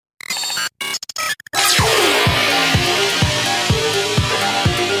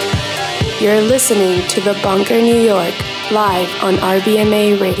You're listening to The Bunker New York, live on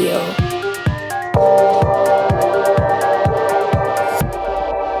RBMA Radio.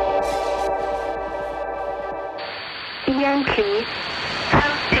 Yankee,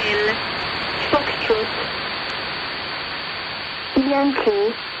 Hotel, Foxtrot.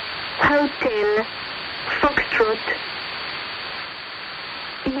 Yankee, Hotel, Foxtrot.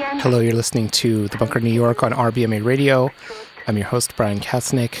 Hello, you're listening to The Bunker New York on RBMA Radio. I'm your host, Brian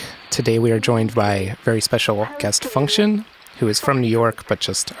Kasnick. Today we are joined by a very special guest Function, who is from New York but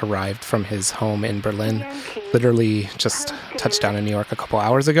just arrived from his home in Berlin. Literally just touched down in New York a couple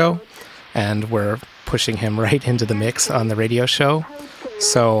hours ago, and we're pushing him right into the mix on the radio show.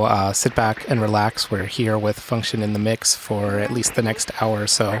 So sit back and relax. We're here with Function in the mix for at least the next hour or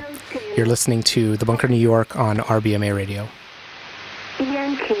so. You're listening to The Bunker New York on RBMA Radio.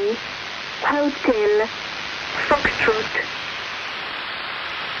 Yankee, Hotel, Foxtrot.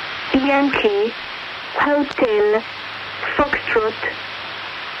 Yankee, Hotel, Foxtrot.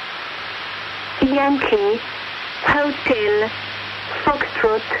 Yankee, Hotel,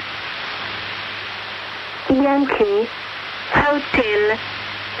 Foxtrot. Yankee, Hotel,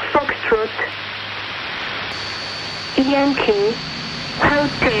 Foxtrot. Yankee,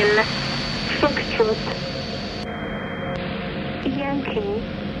 Hotel, Foxtrot. Yankee,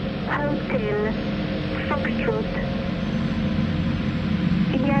 Hotel, Foxtrot.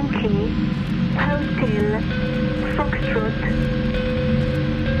 Yankee, Hotel, Foxtrot.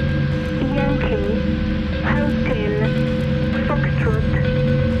 Yankee, Hotel, Foxtrot. Yankee, Hotel, Foxtrot.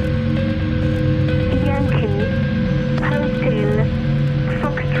 Yankee, Hotel,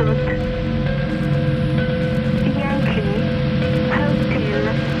 Foxtrot. Yankee, Hotel,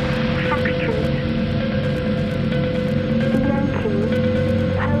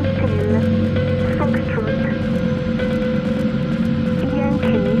 Foxtrot.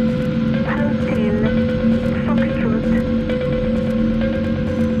 Yankee, Hotel, Foxtrot.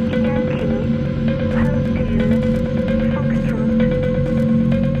 Yankee, Hotel,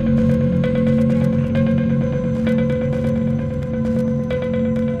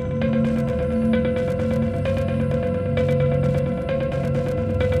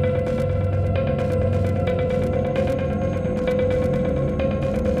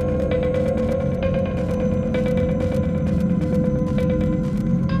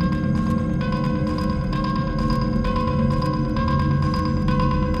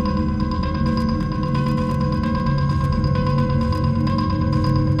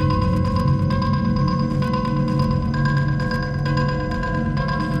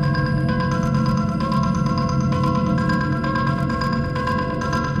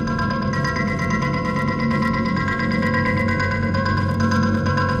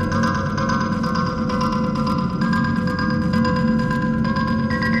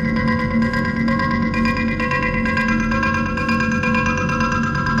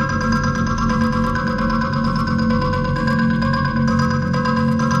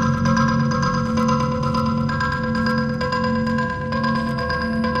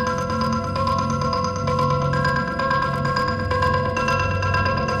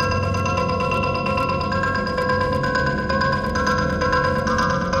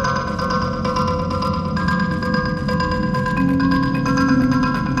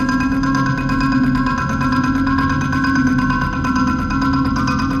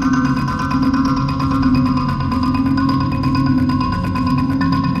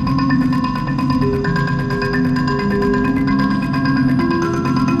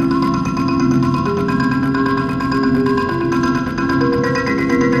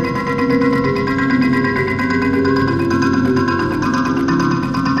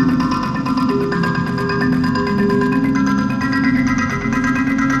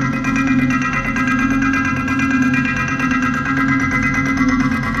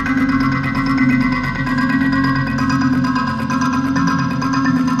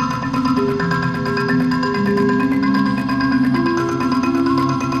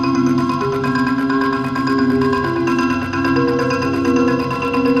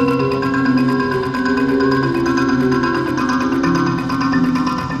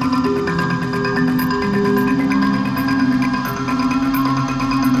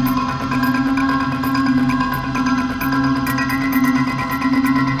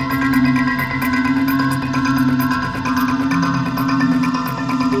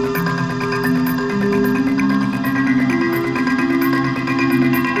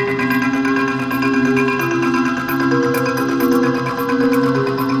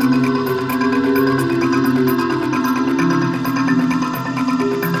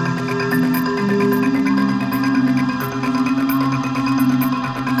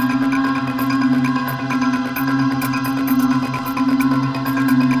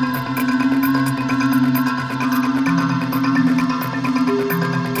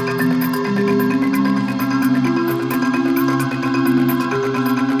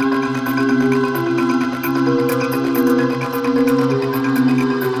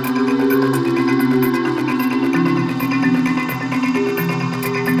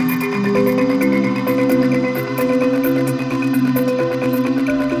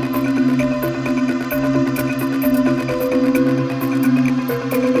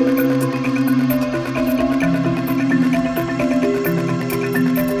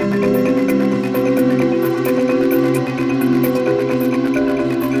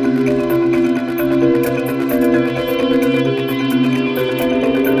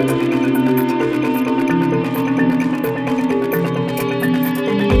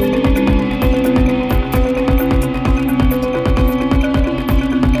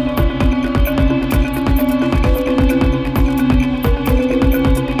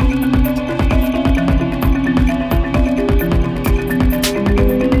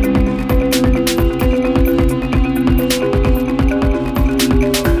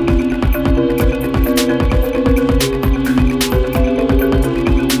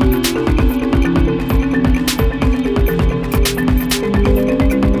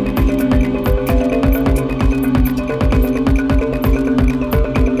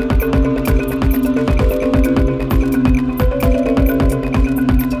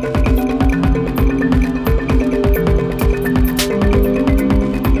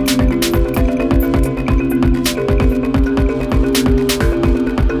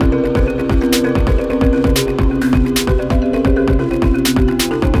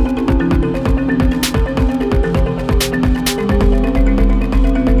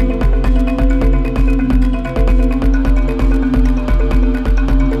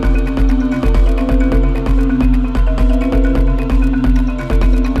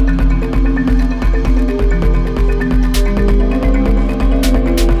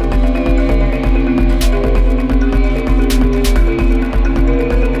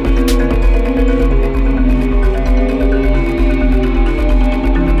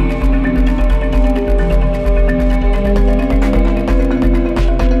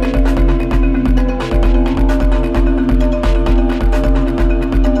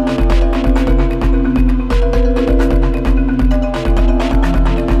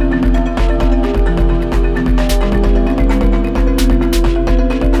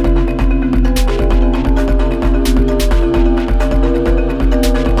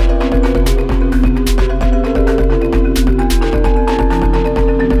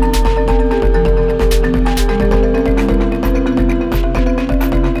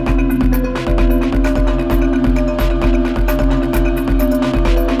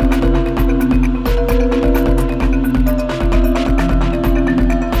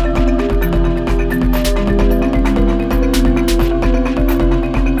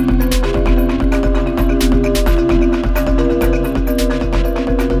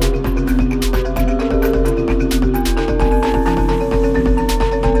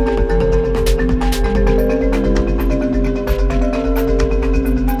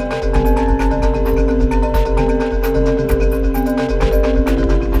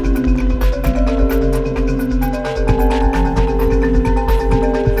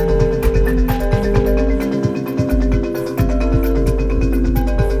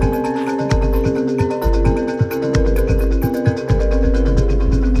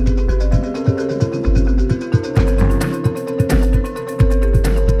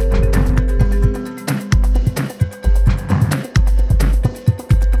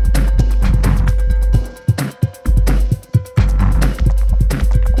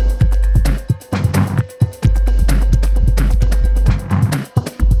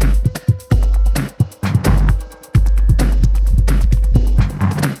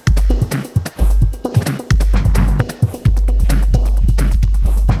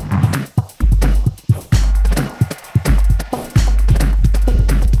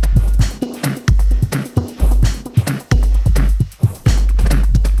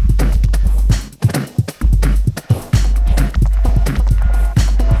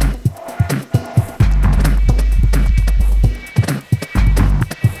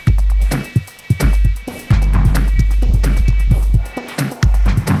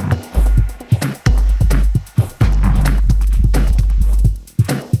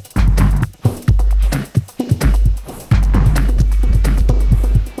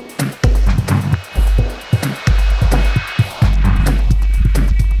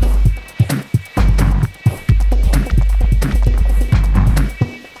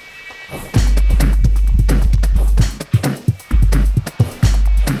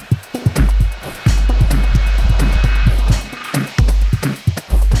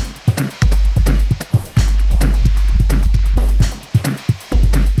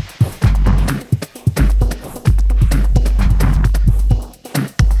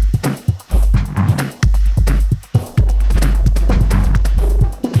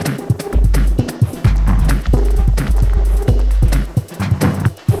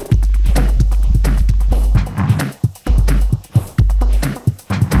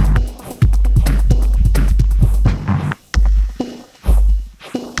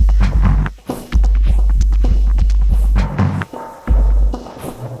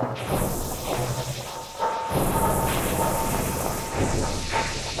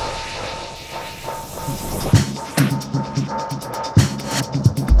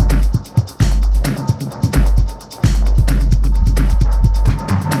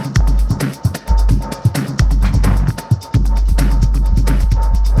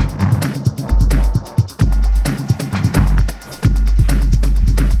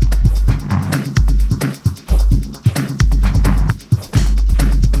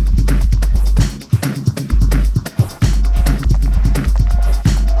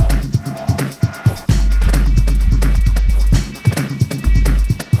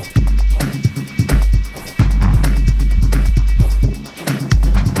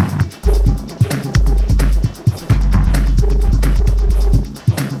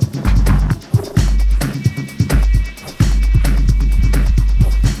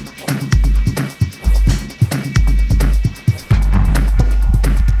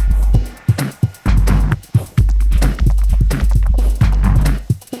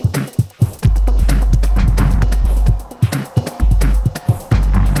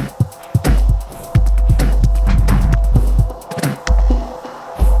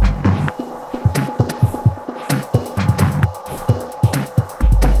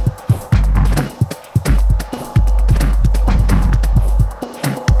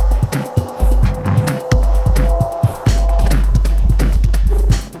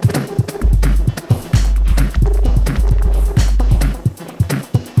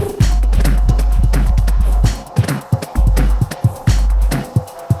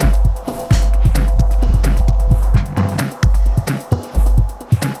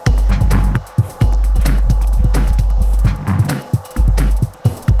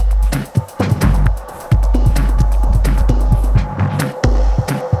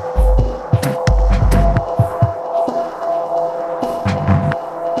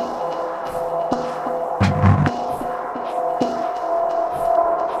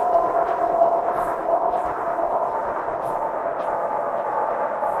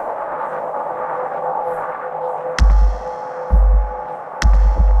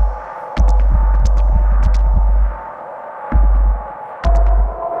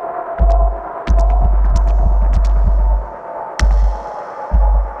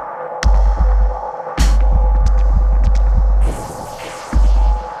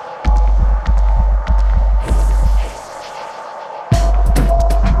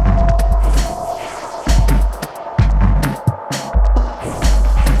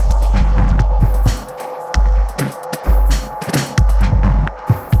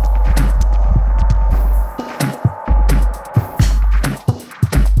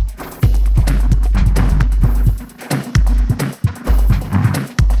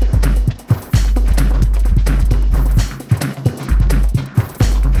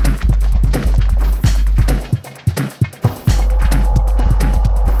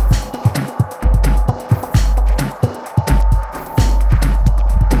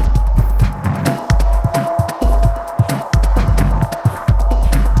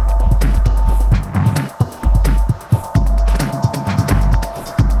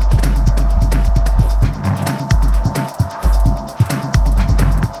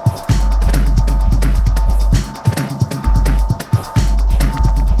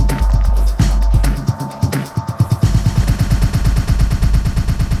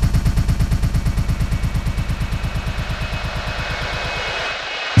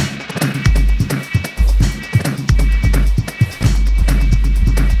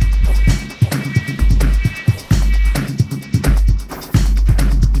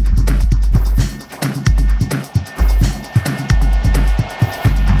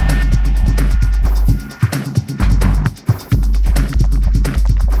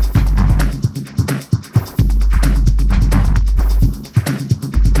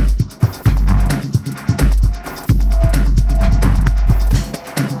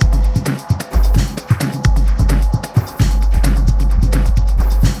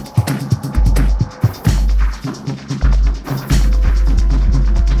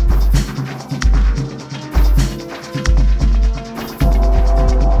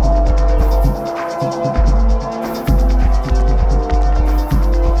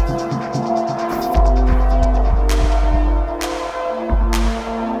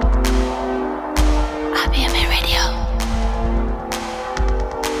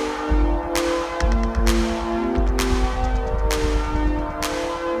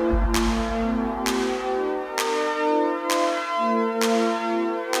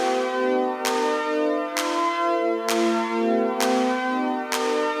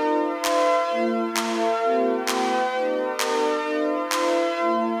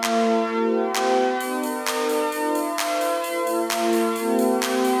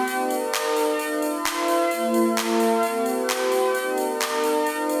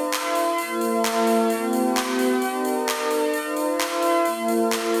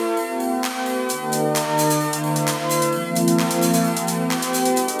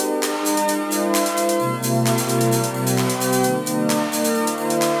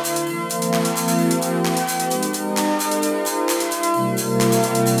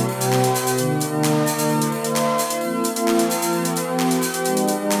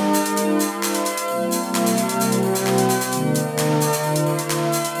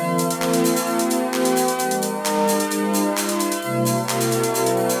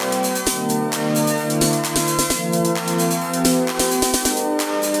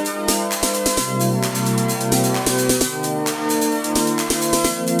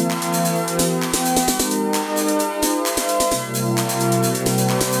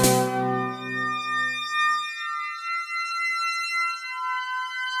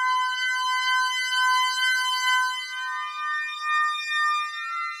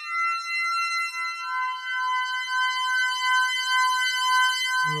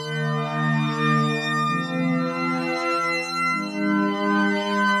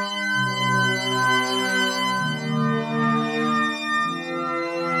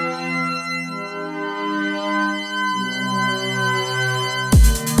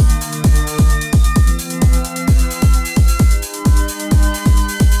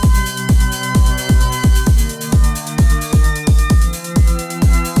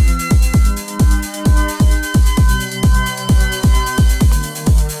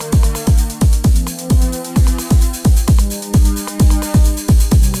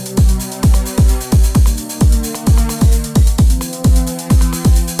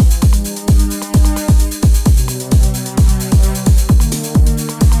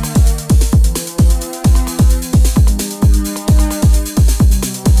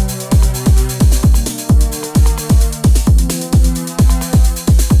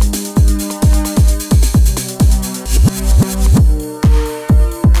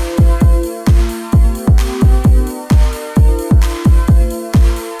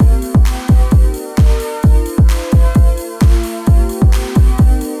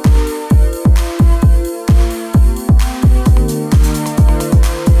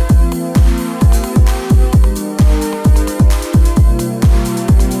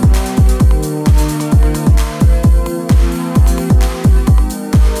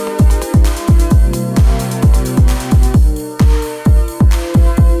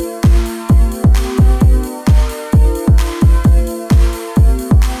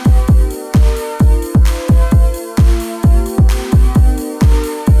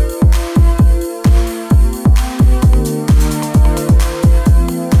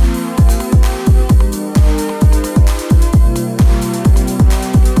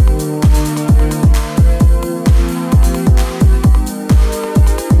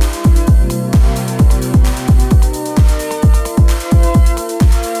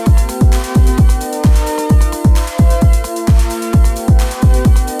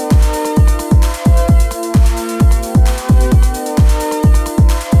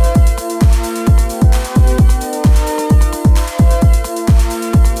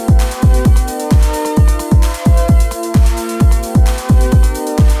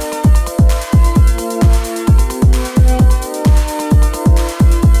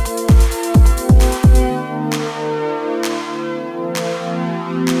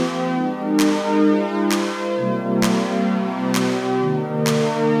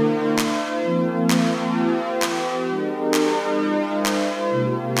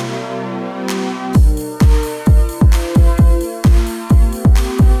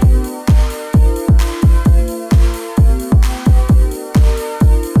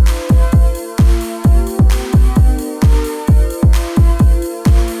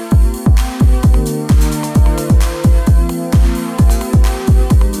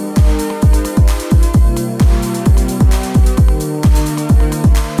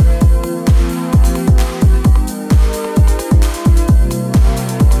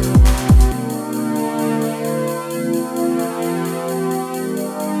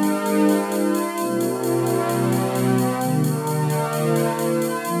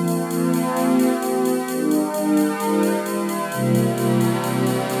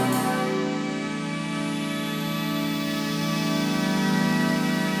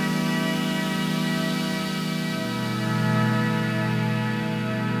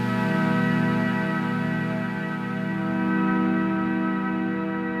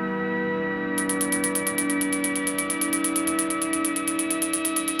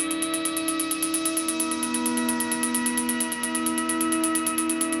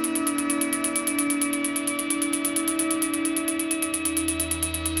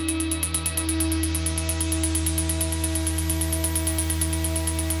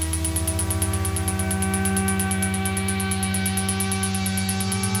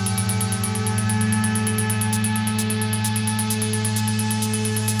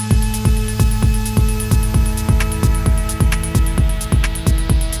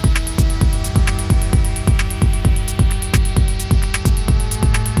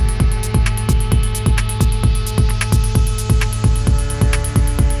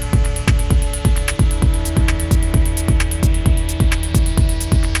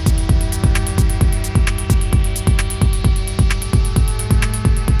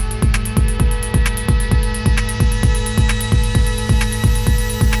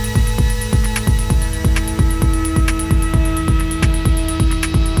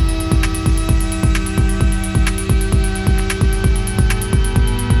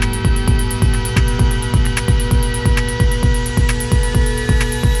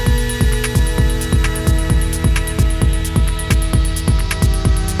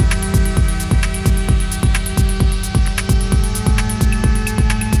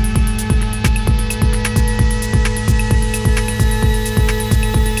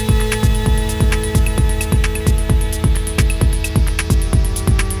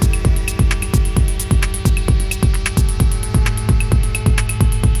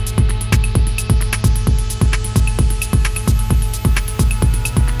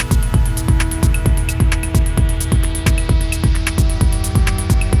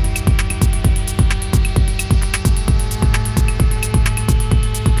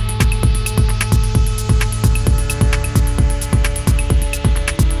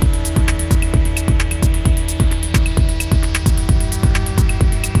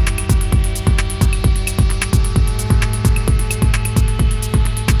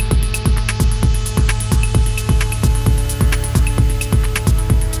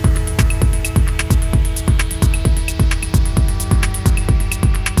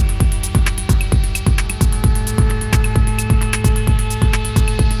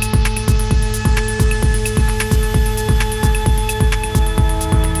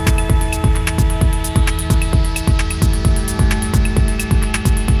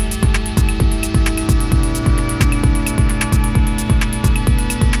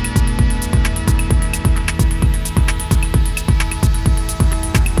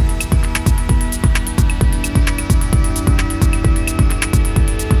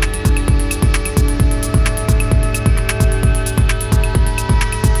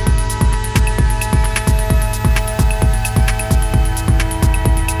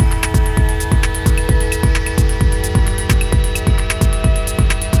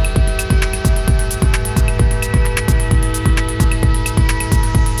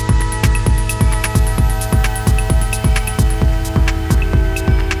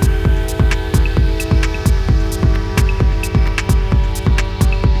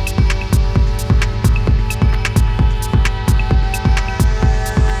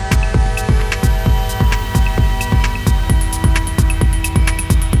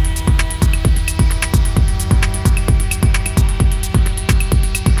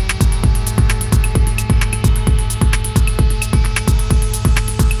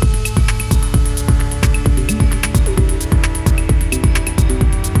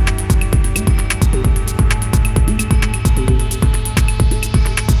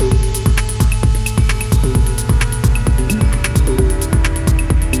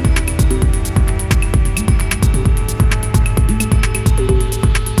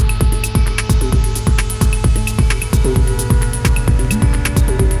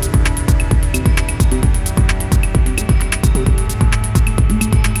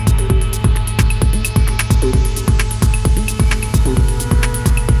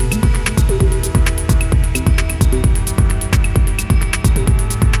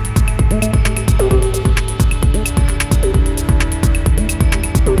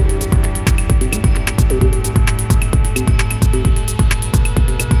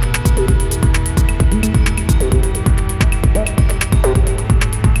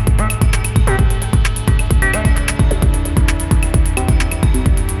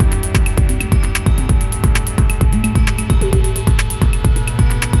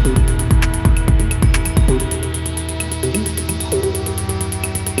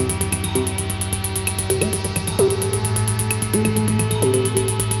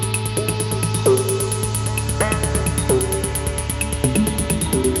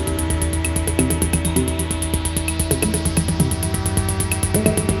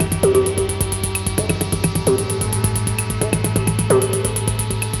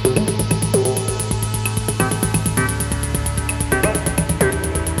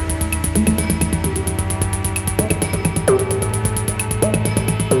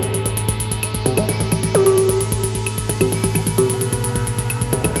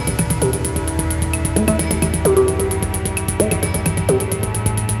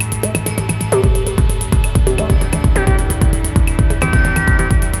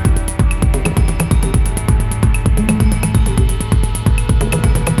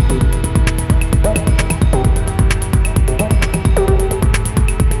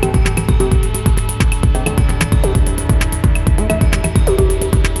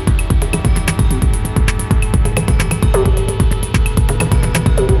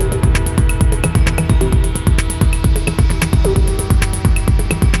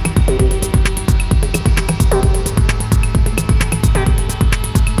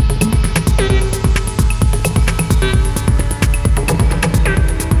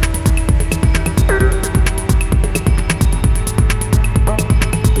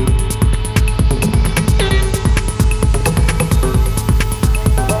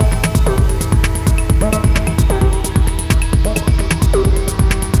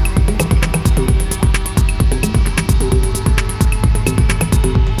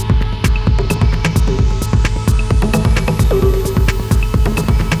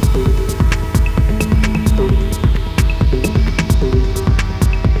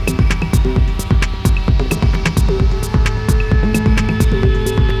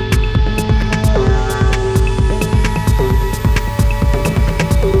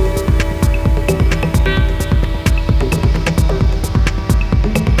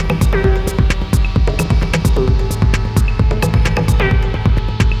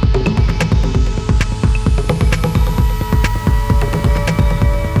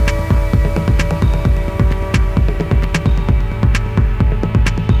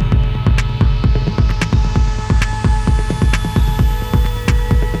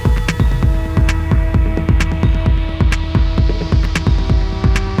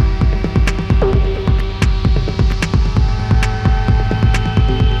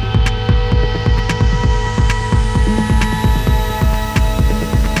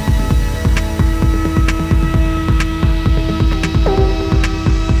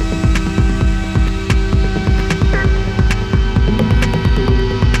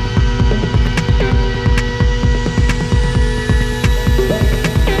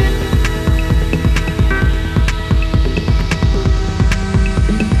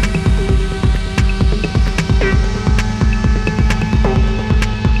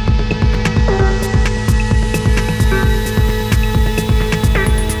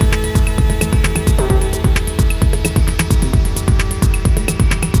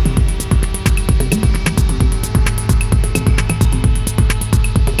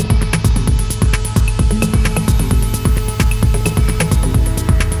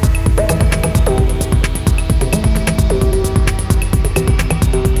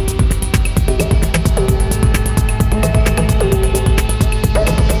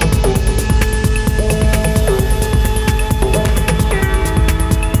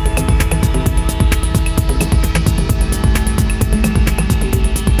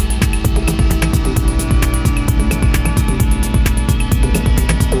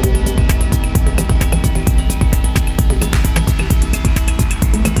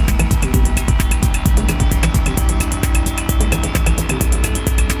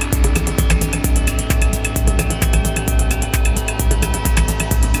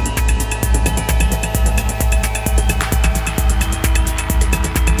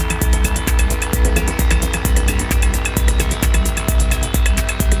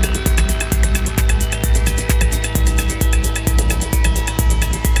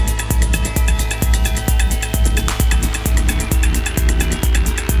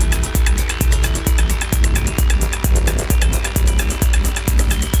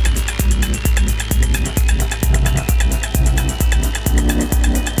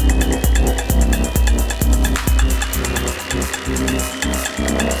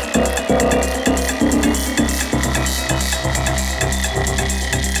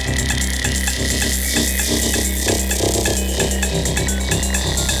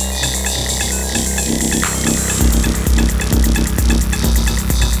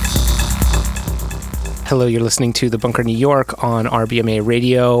 Hello, you're listening to The Bunker New York on RBMA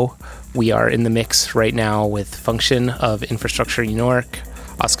Radio. We are in the mix right now with Function of Infrastructure New York.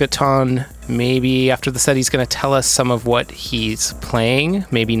 Oscar Ton, maybe after the set he's going to tell us some of what he's playing,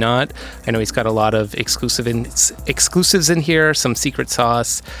 maybe not. I know he's got a lot of exclusives in here, some secret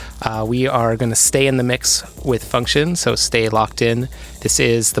sauce. We are going to stay in the mix with Function, so stay locked in. This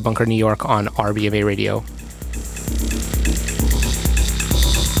is The Bunker New York on RBMA Radio.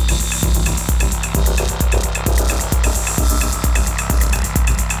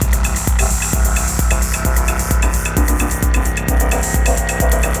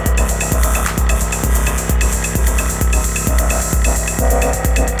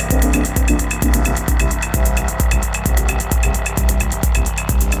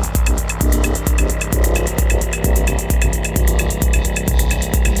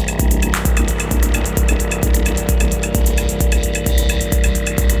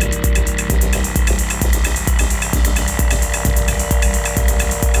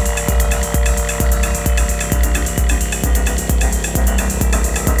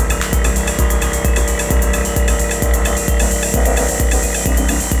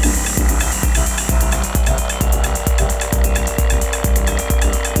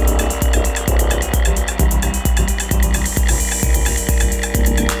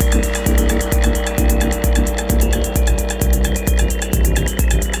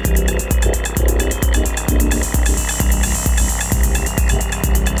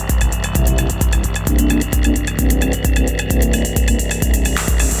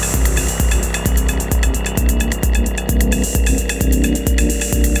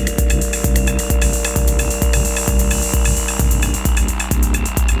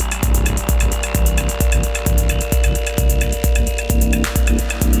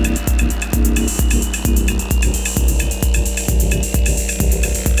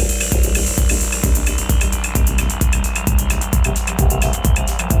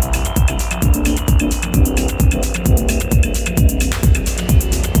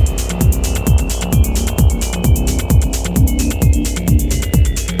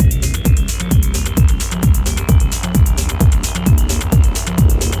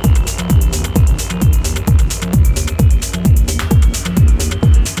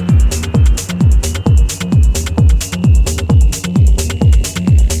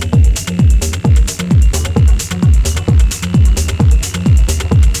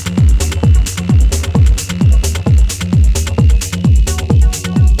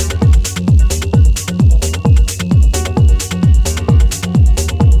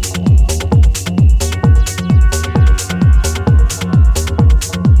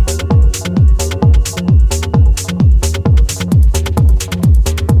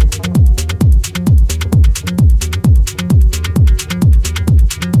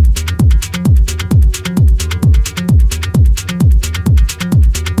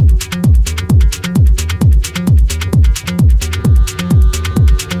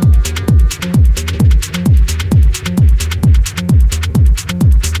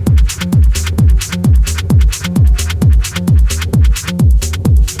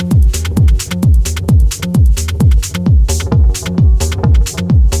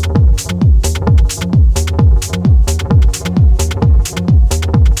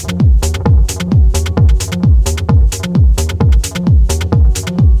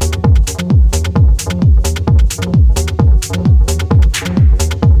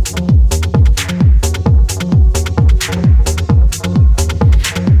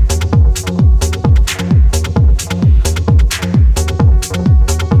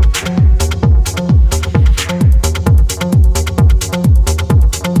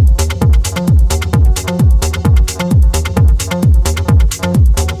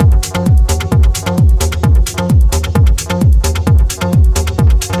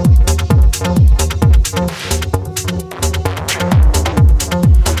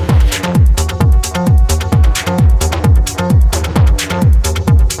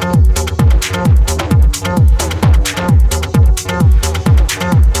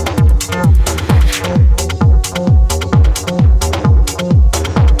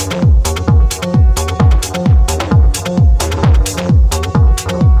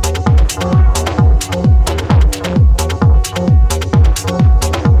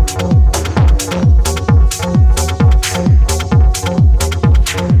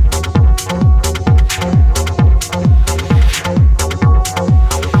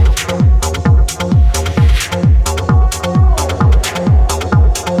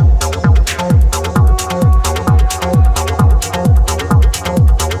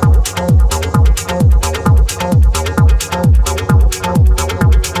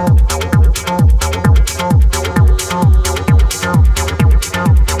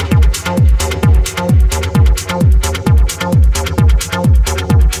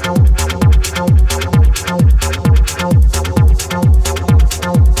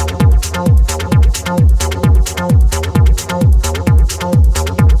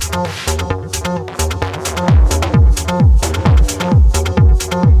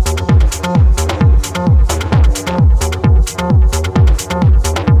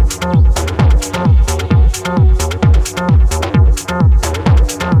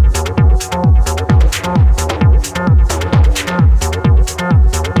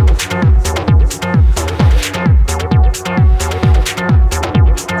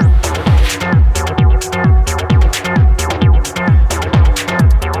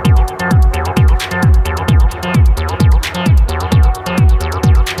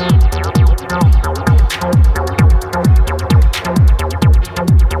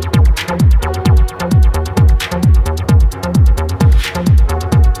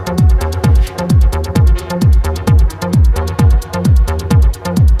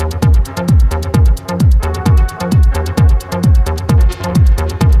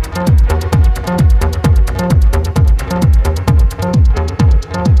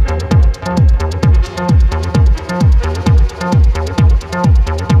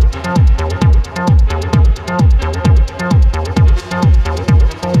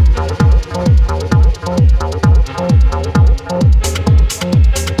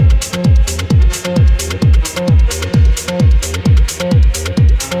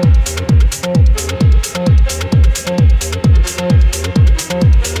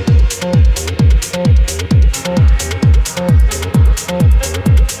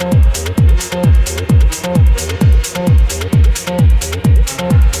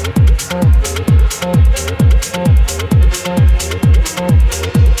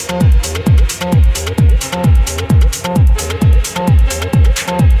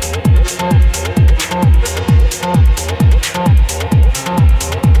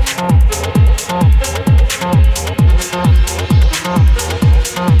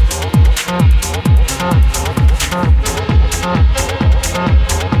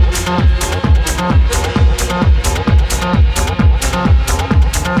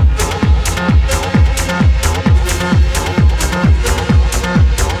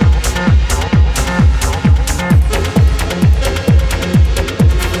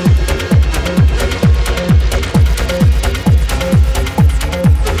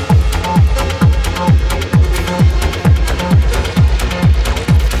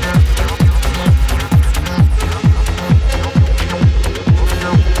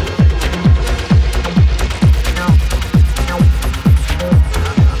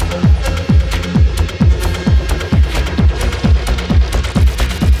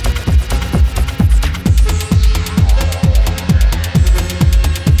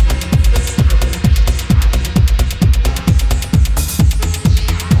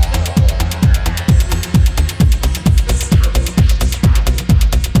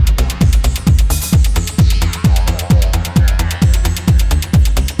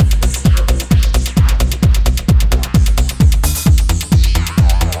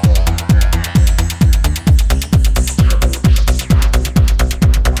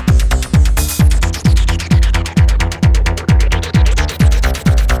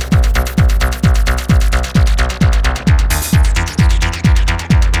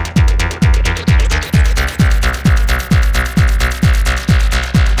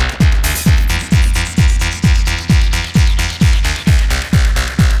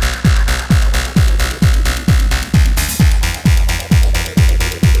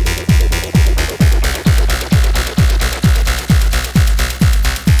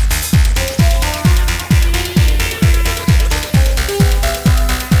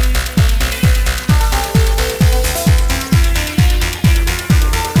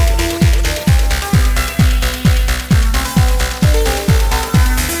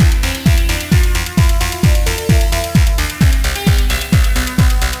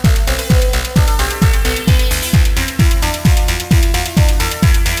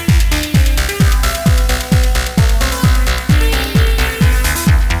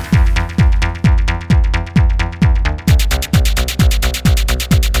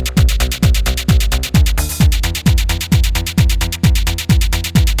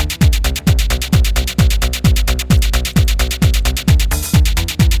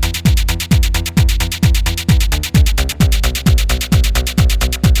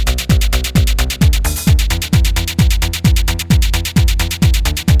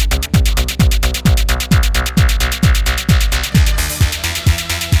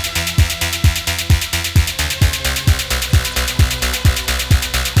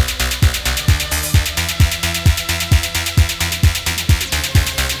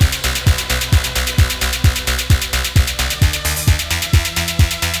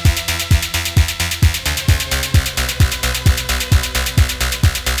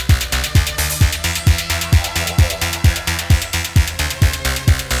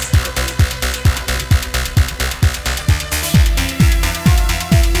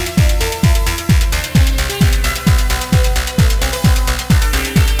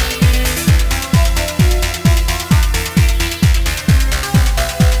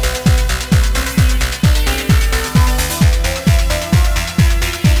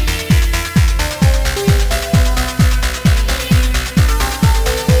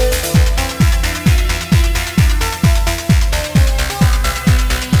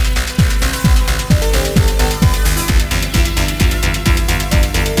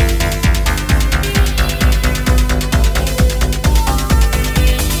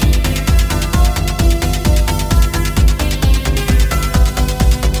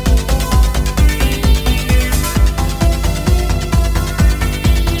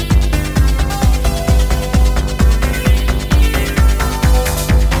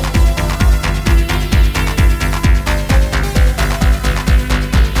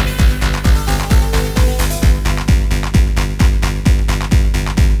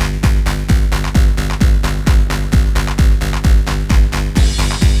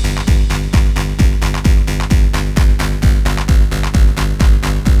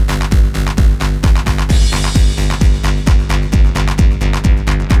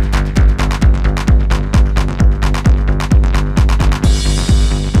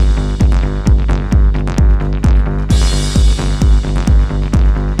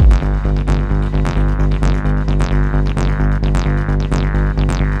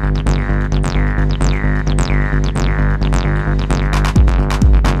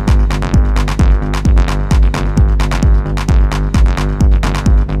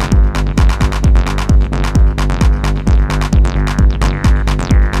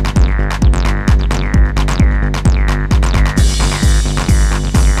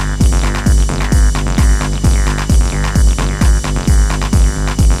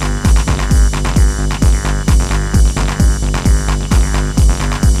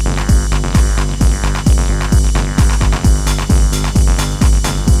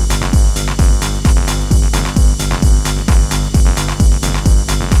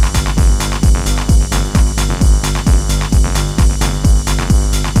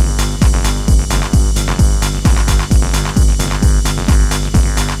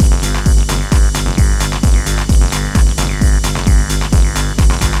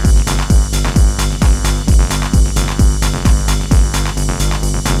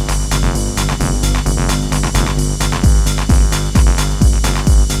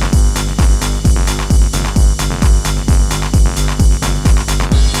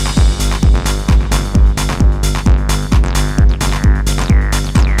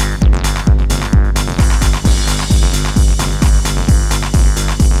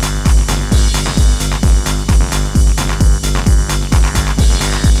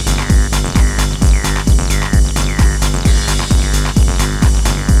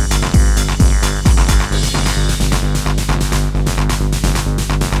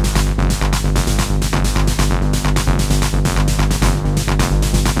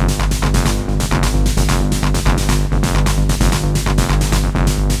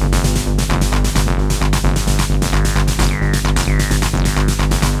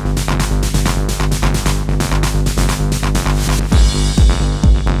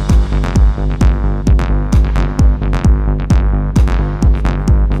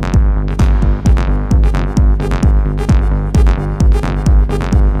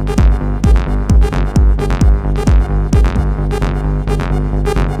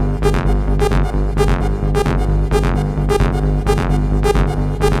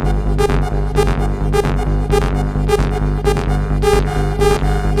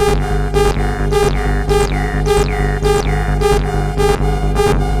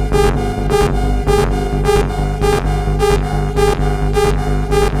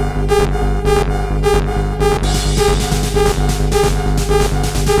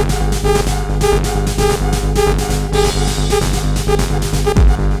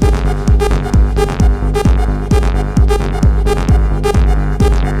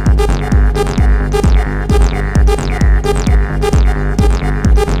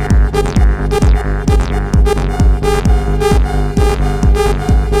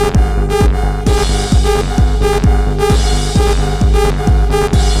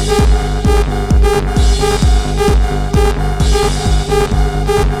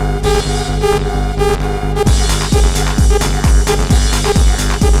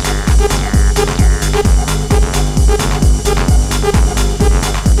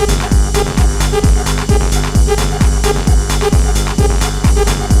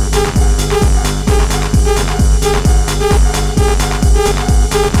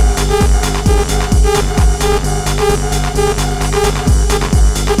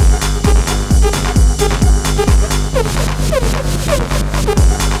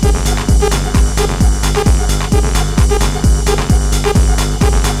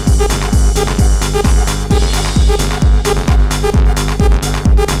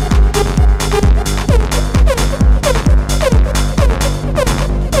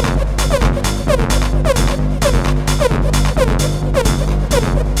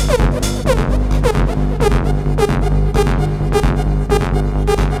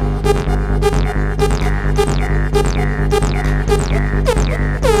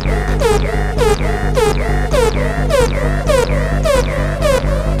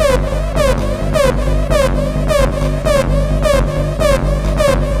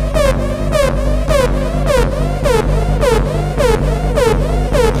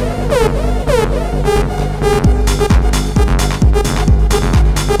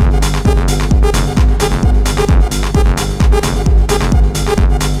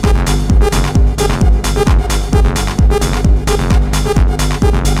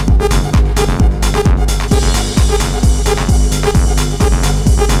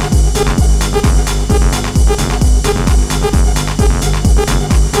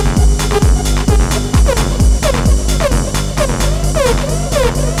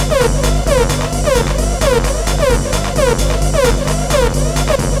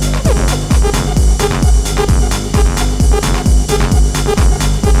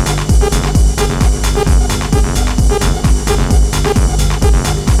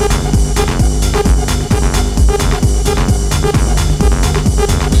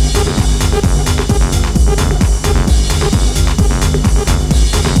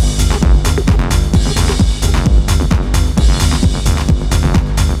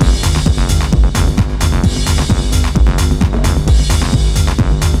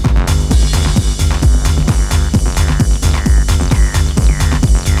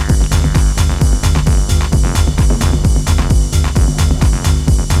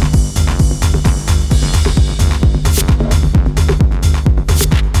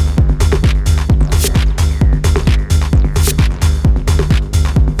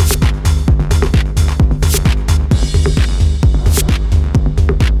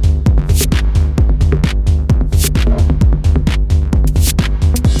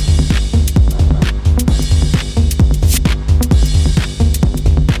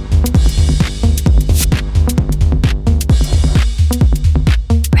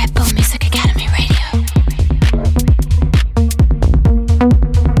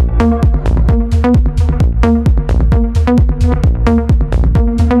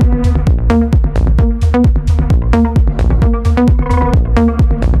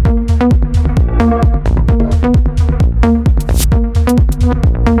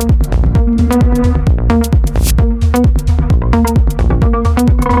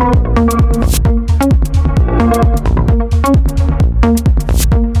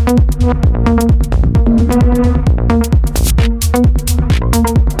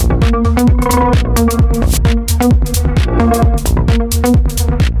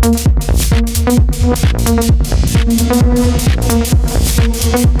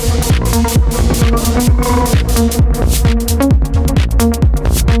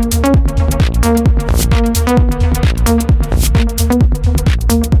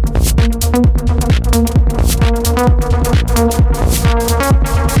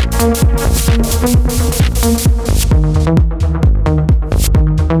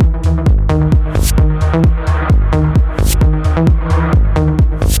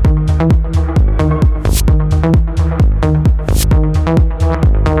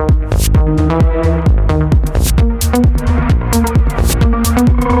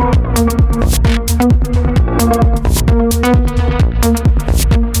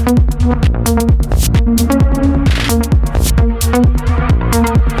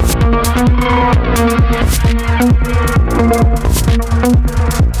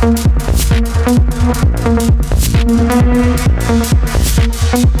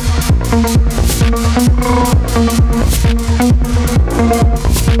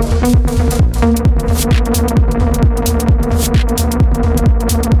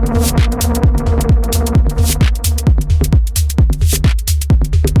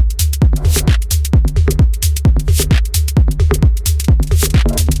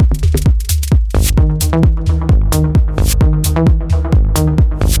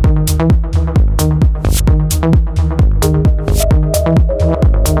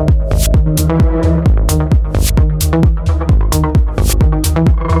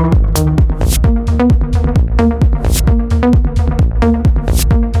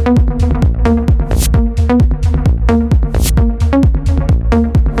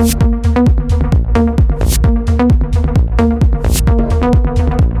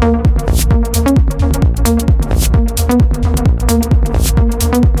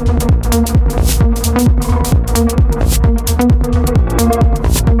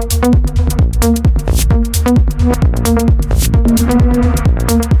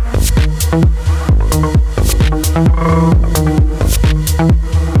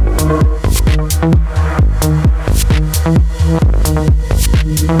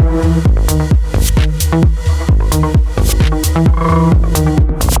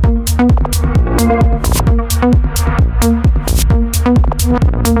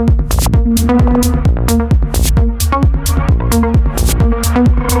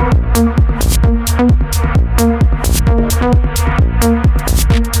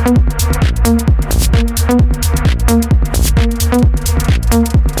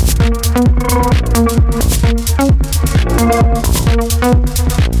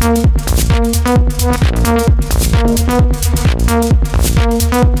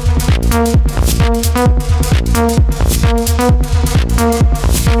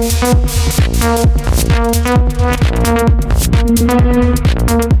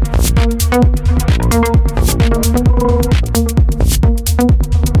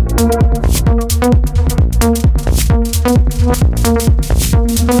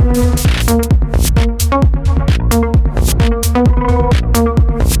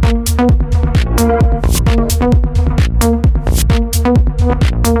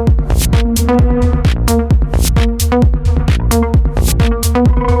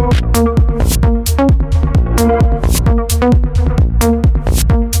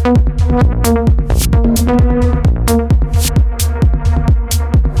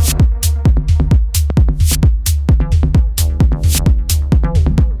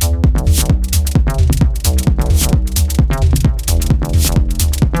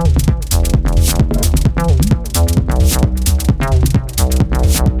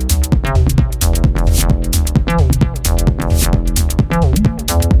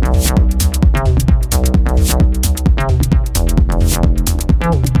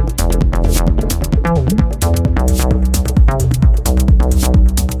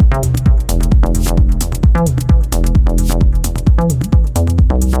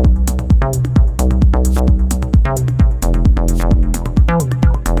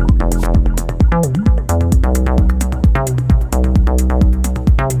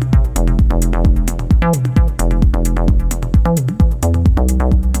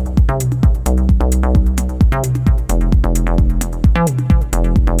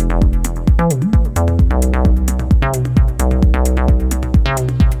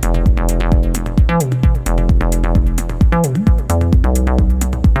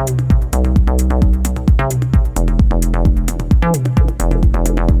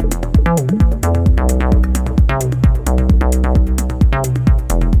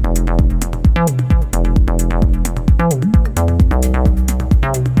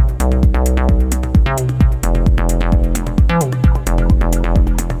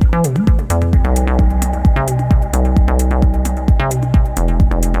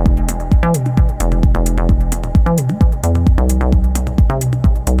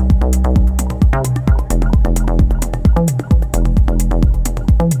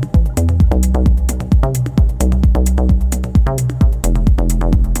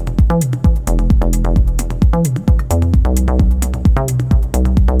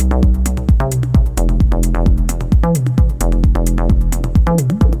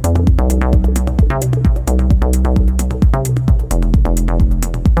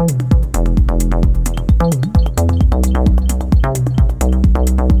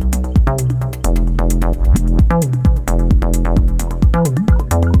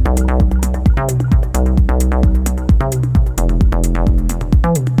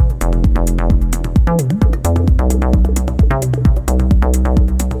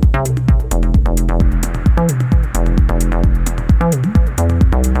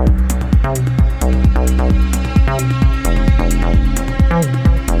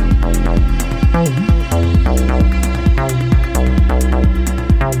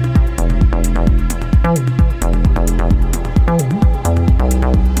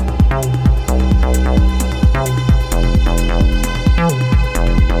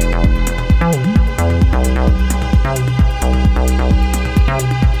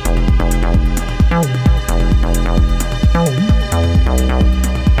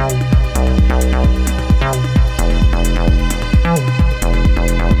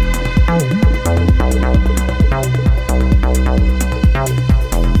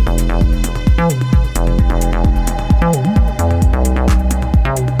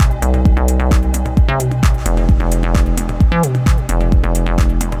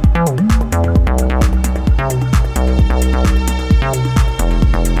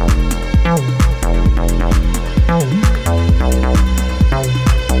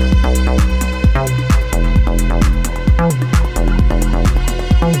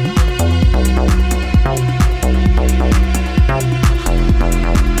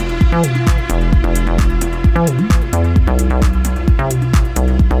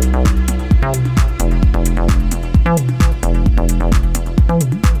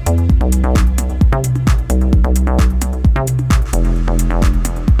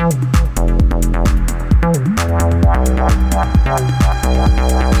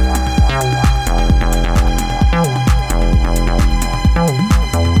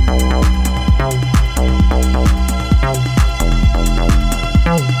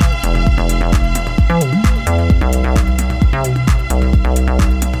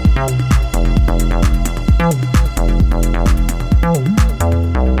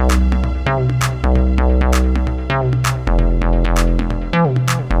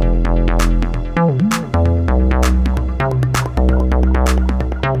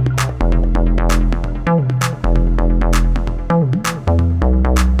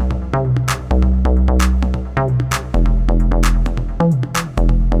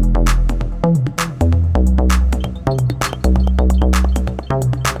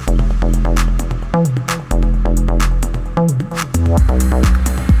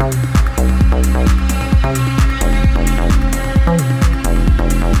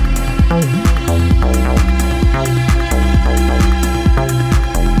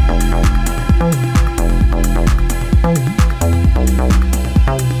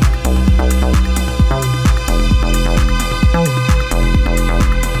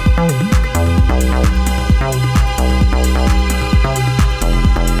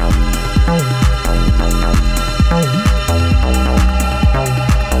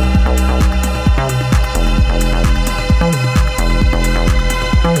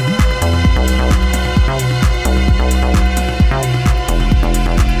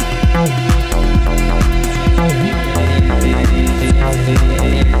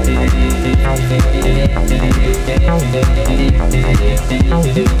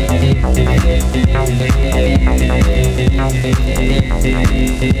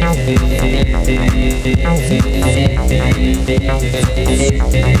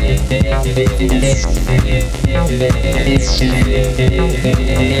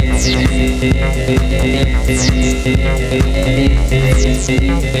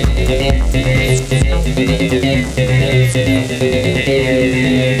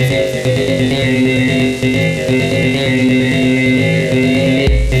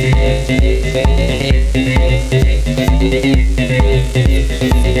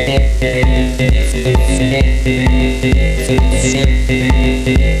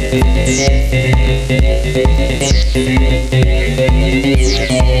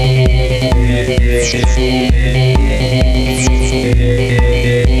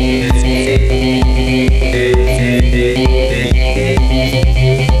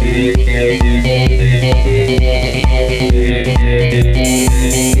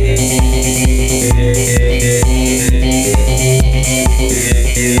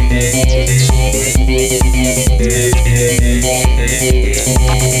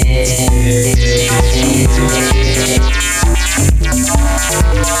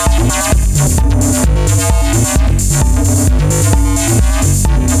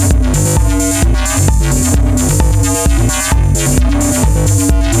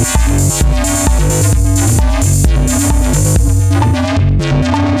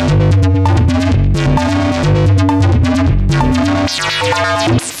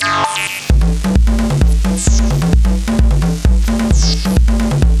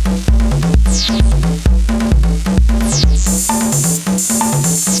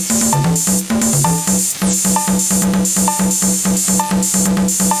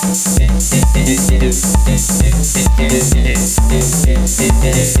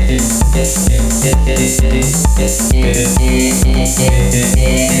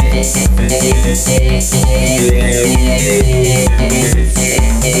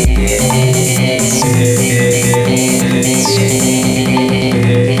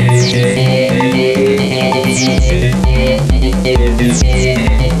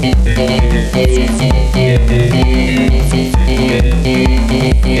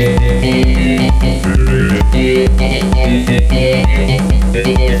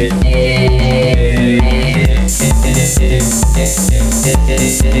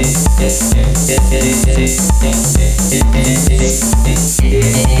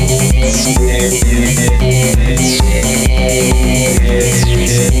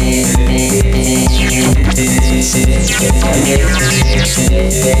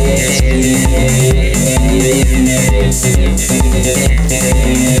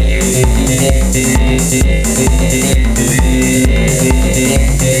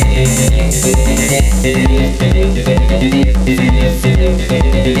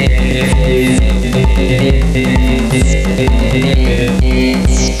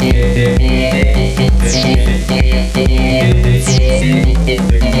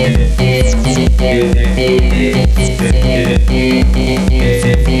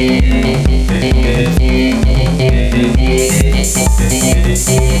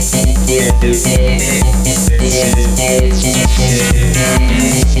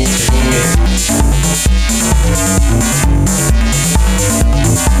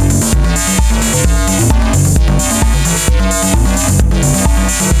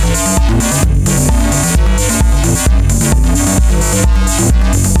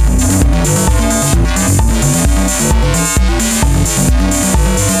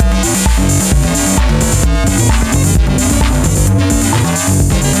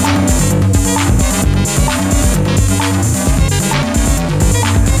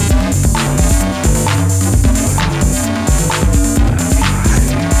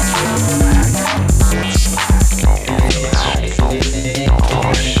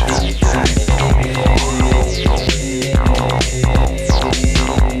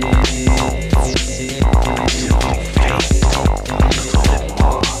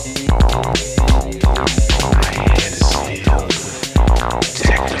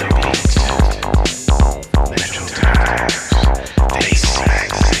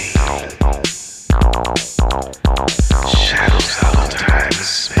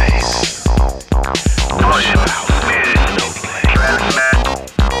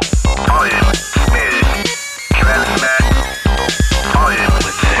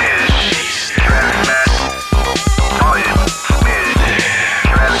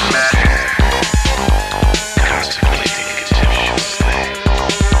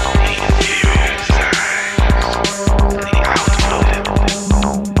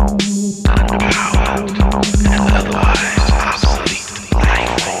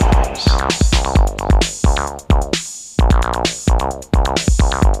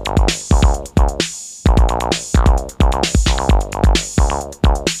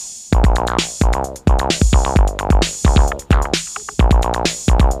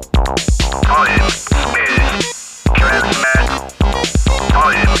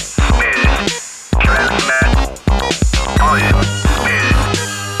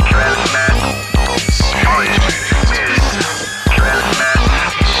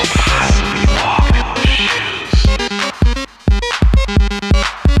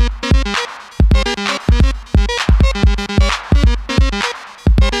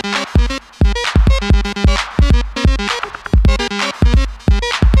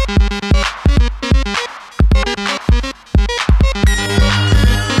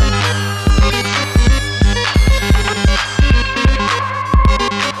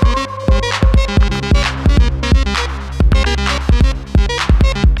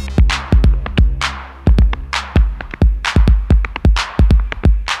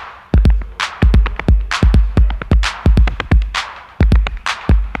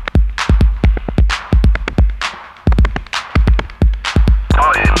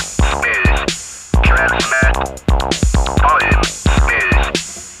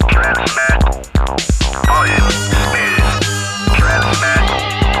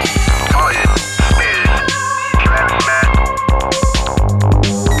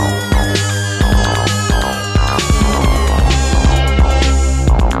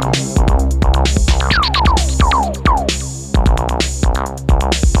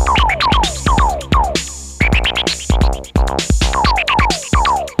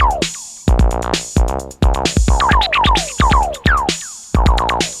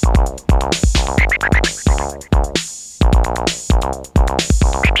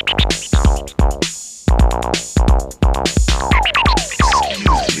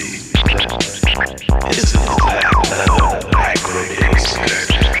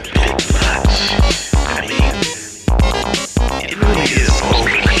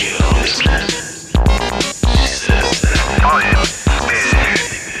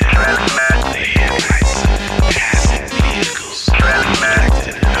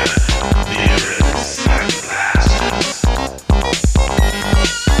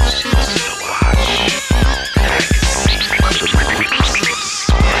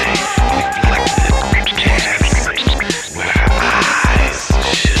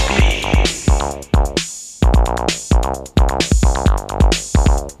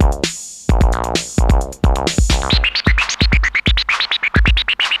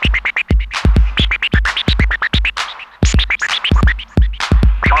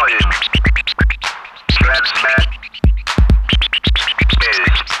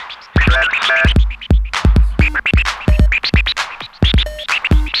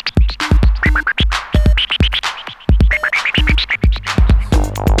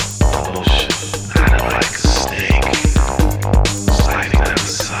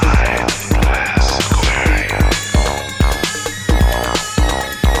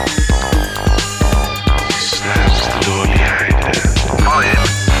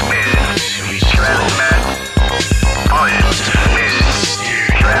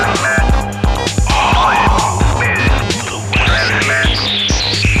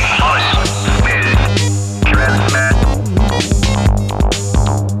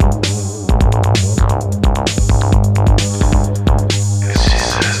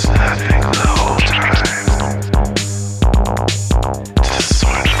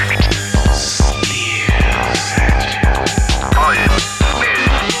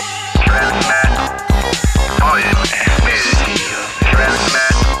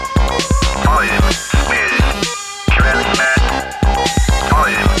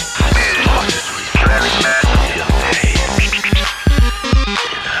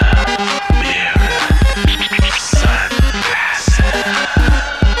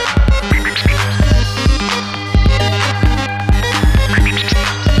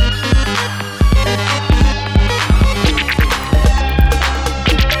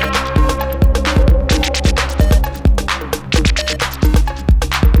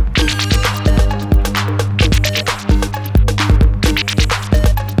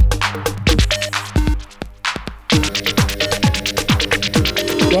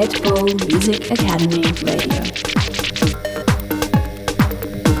 Red Bull Music Academy Radio.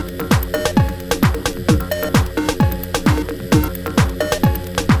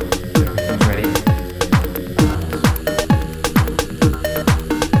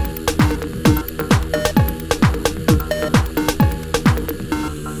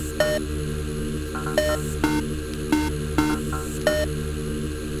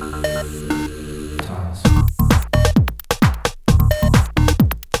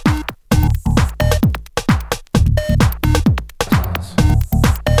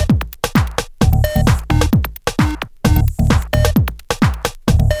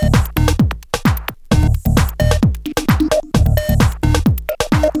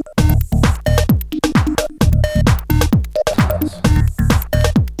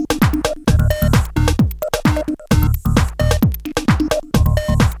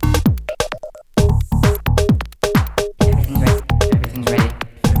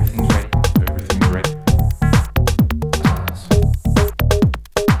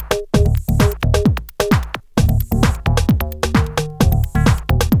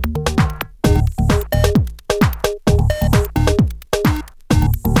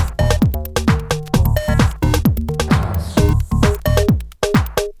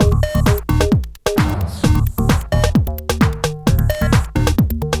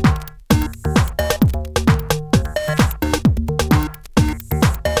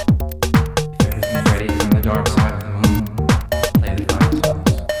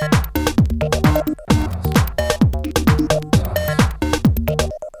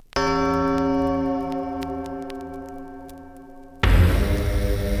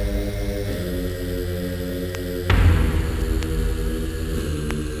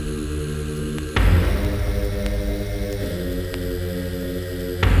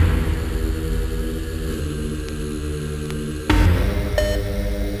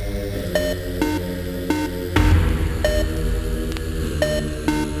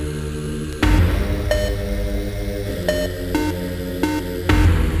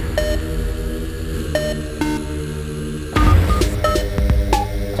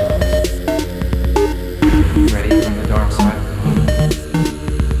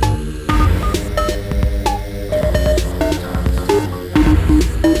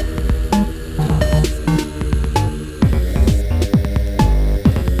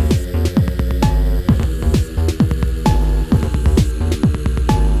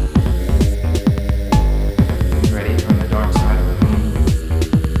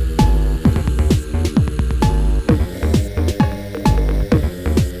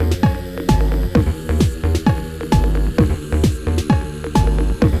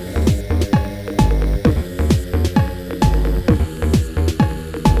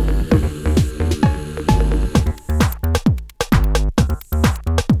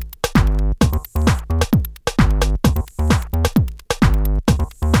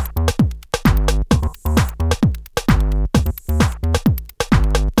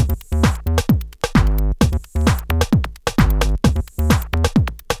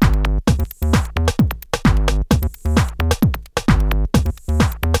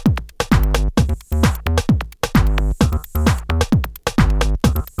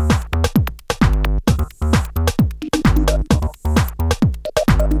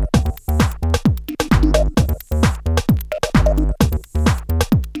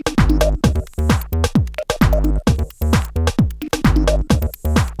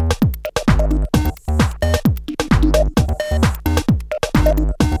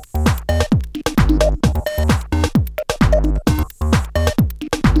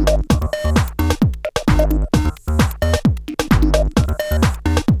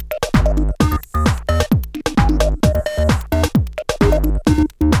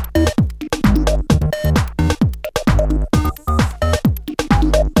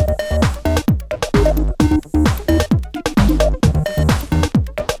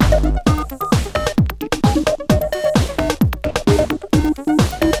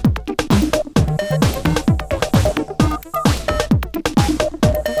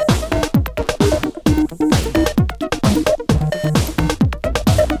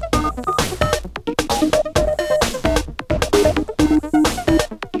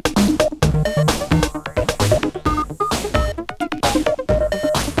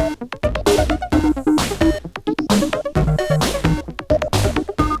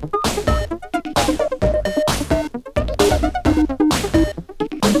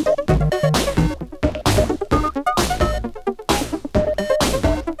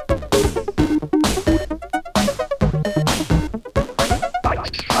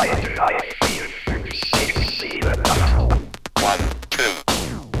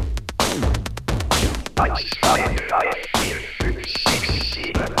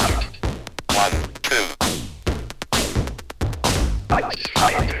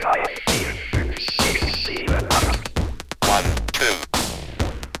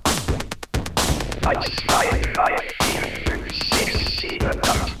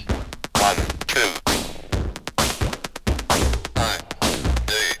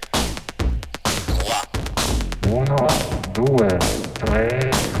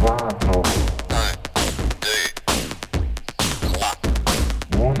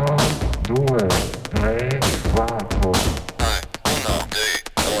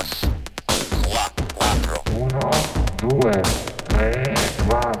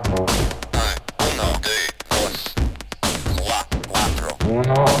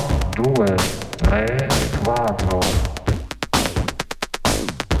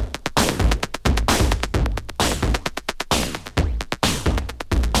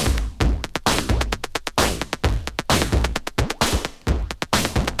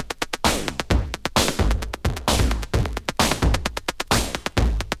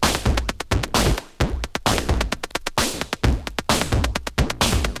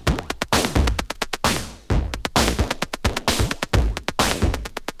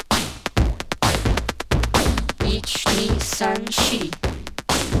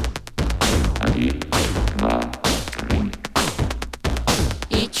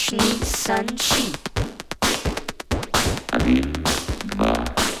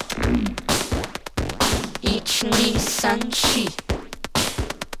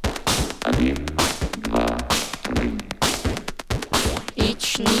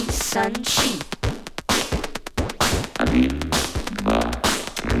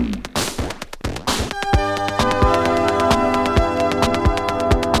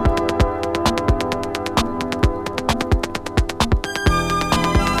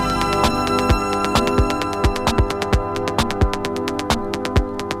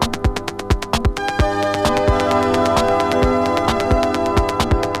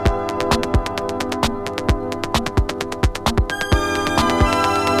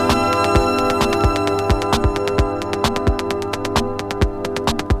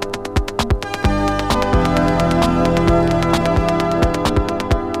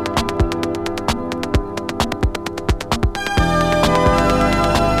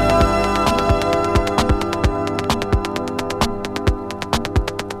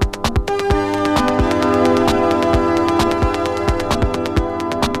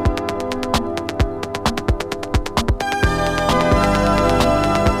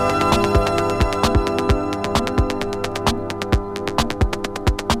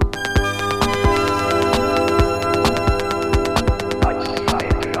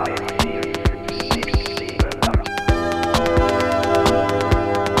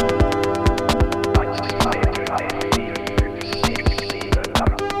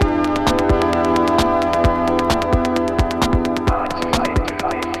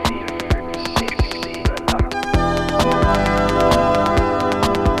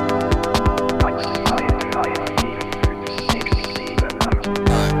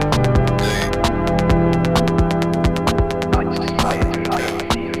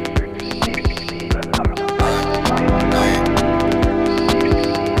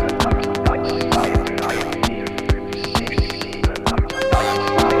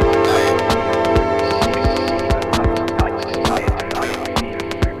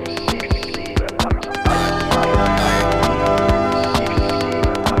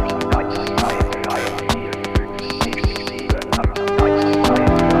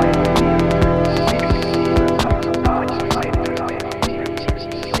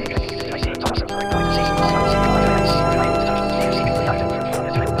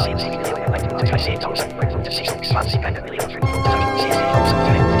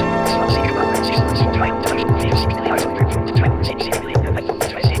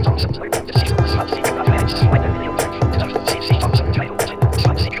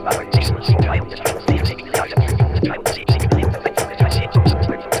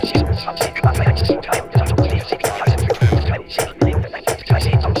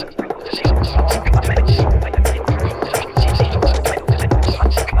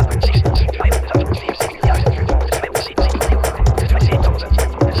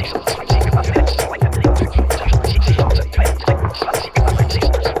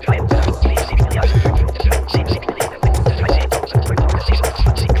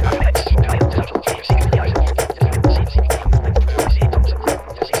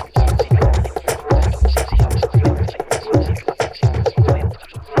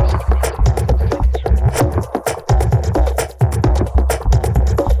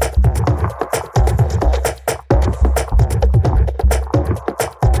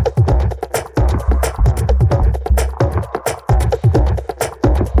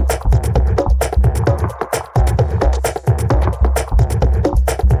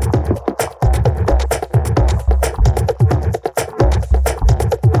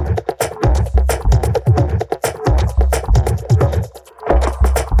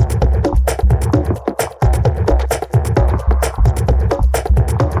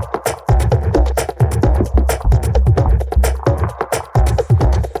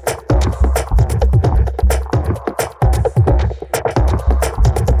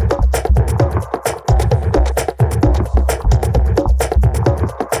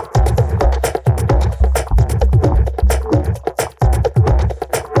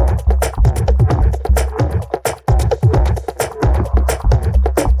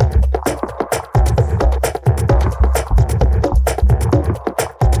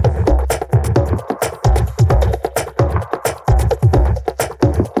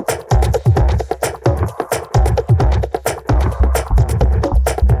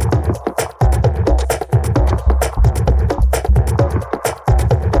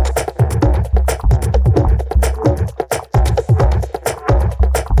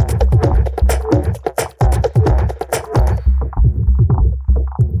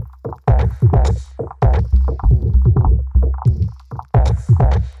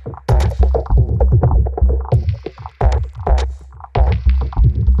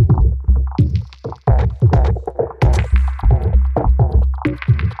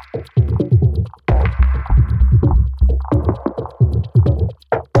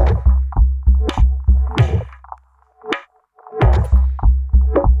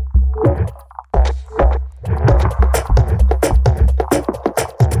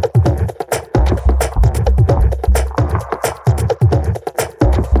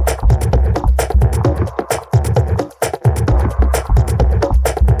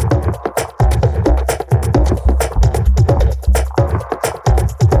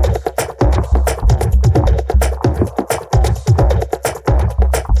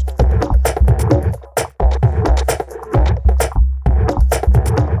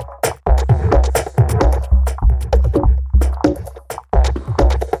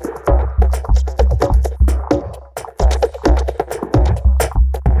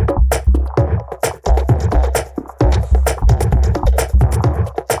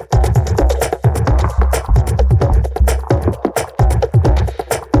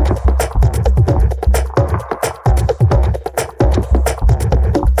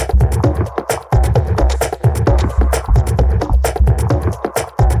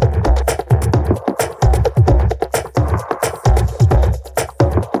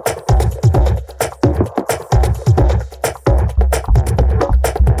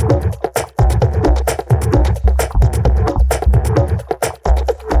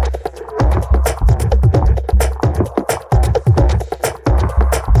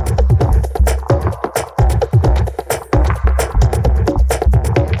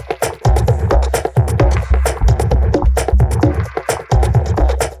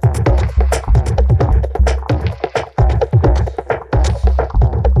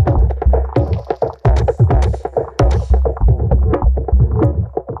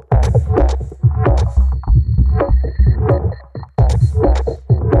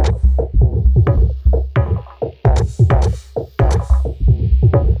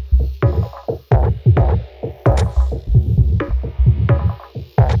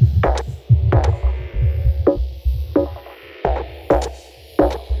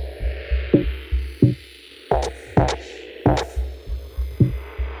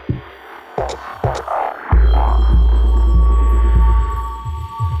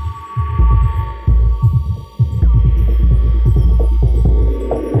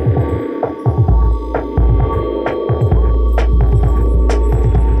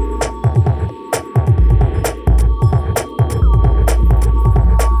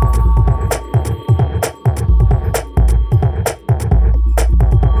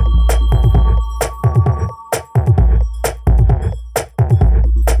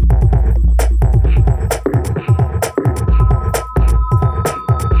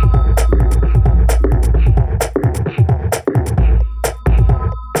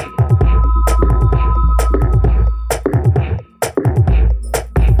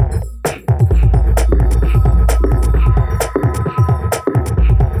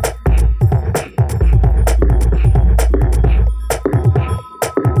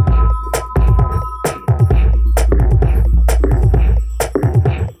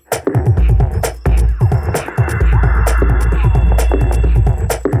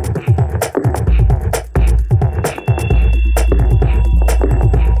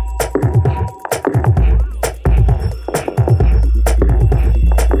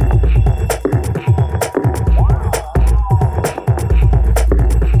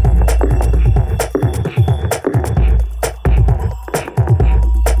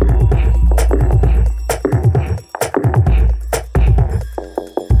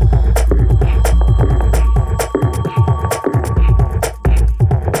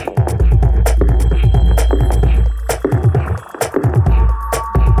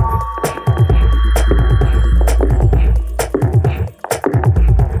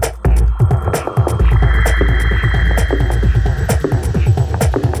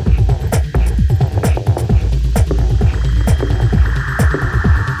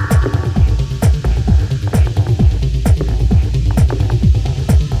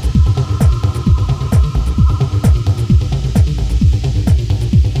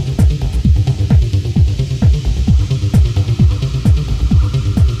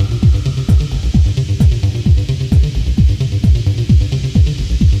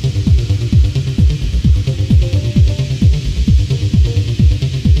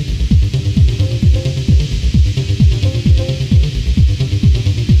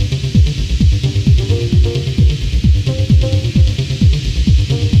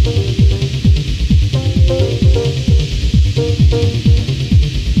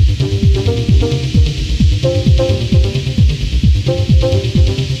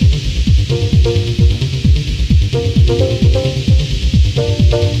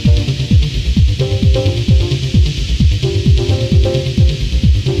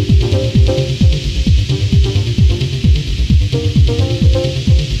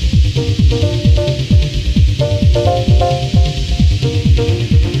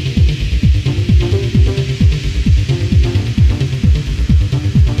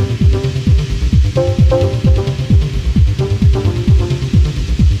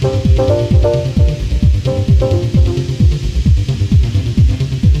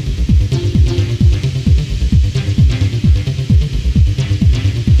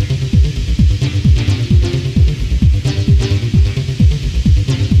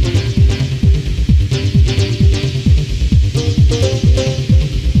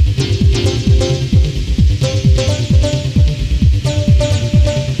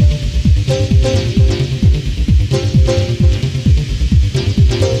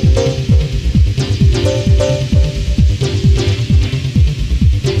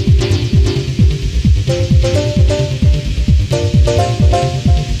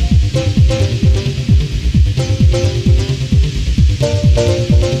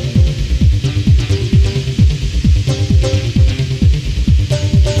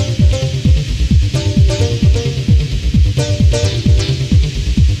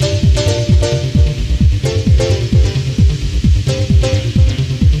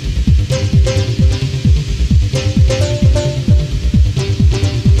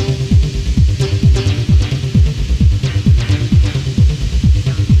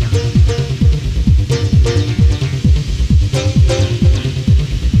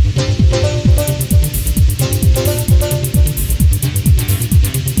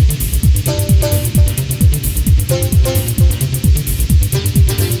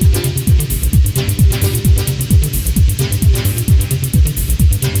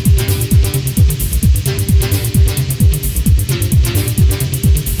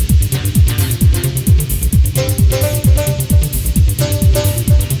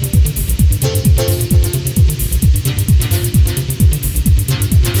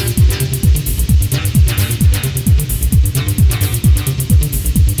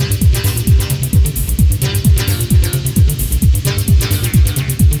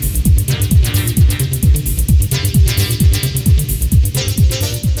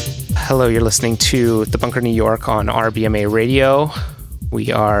 Hello, you're listening to The Bunker New York on RBMA Radio. We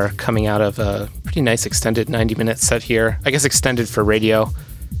are coming out of a pretty nice extended 90-minute set here. I guess extended for radio,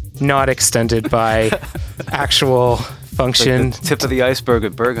 not extended by actual function. Like the tip of the iceberg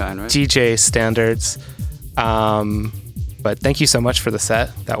at Berghain, right? DJ standards. But thank you so much for the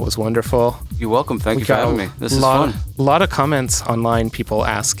set. That was wonderful. You're welcome. Thank you for having me. This is fun. A lot of comments online, people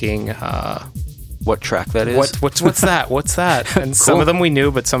asking... what track that is? What's that? What's that? And Cool. Some of them we knew,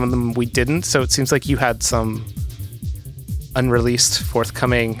 but some of them we didn't. So it seems like you had some unreleased,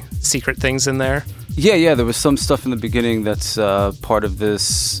 forthcoming secret things in there. Yeah. There was some stuff in the beginning that's part of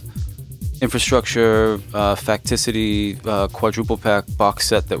this infrastructure facticity quadruple pack box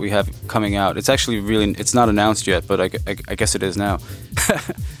set that we have coming out. It's actually it's not announced yet, but I guess it is now.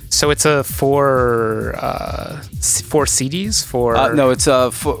 So it's a four CDs for no, it's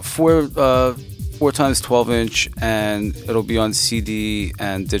four times 12-inch, and it'll be on CD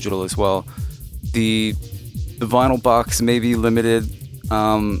and digital as well. The vinyl box may be limited,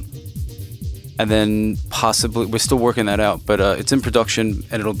 and then possibly we're still working that out. But it's in production,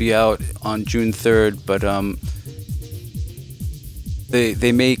 and it'll be out on June 3rd. But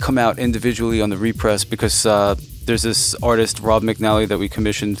they may come out individually on the repress because there's this artist Rob McNally that we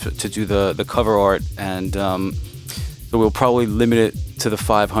commissioned to do the cover art, and so we'll probably limit it to the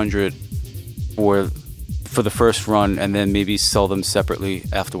 500. For the first run, and then maybe sell them separately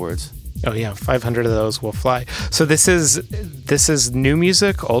afterwards. Oh yeah, 500 of those will fly. So this is new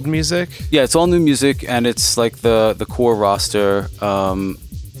music, old music? Yeah, it's all new music, and it's like the core roster.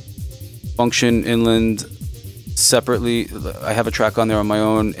 Function, Inland, separately. I have a track on there on my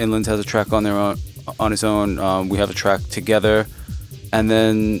own. Inland has a track on there on his own. We have a track together, and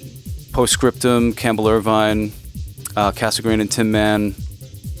then Postscriptum, Campbell Irvine, Cassegrain and Tin Man.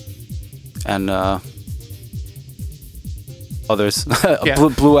 And others. Yeah.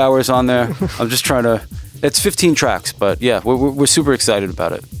 Blue Hours on there. I'm just trying to... It's 15 tracks, but yeah, we're super excited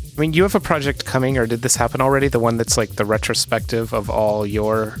about it. I mean, you have a project coming, or did this happen already? The one that's like the retrospective of all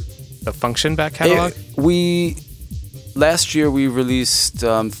the Function back catalog? Last year we released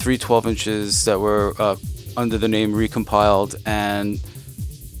 3 12-inches that were under the name Recompiled,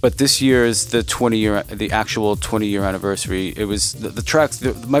 but this year is the actual 20-year anniversary. It was the tracks.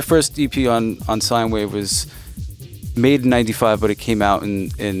 My first EP on Sine Wave was made in '95, but it came out in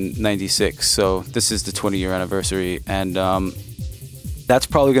 '96. So this is the 20-year anniversary, and that's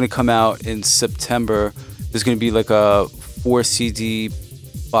probably going to come out in September. There's going to be like a 4 CD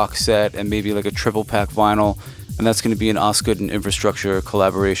box set and maybe like a triple pack vinyl, and that's going to be an Osgood and Infrastructure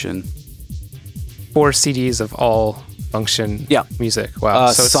collaboration. 4 CDs of all Function music.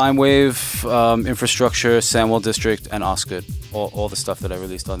 Wow. So Sine Wave, Infrastructure, Sandwell District, and Osgood. All the stuff that I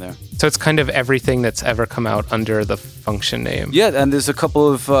released on there. So it's kind of everything that's ever come out under the Function name. Yeah, and there's a couple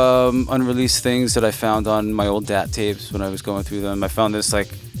of unreleased things that I found on my old DAT tapes when I was going through them. I found this like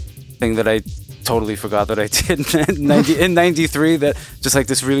thing that I totally forgot that I did in '93. That just like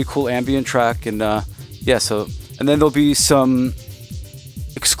this really cool ambient track, and and then there'll be some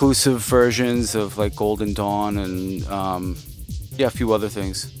exclusive versions of like Golden Dawn and a few other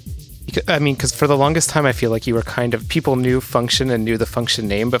things. I mean, because for the longest time, I feel like you were kind of, people knew Function and knew the Function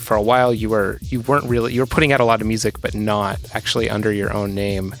name, but for a while you were putting out a lot of music, but not actually under your own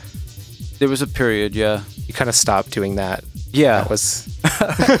name. There was a period, yeah. You kind of stopped doing that. Yeah. That was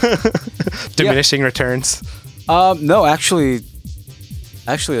diminishing returns. No, actually,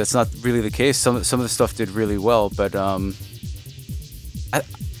 that's not really the case. Some of the stuff did really well, but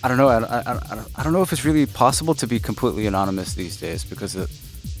I don't know. I don't know if it's really possible to be completely anonymous these days because of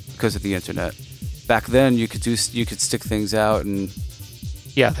the internet. Back then, you could stick things out, and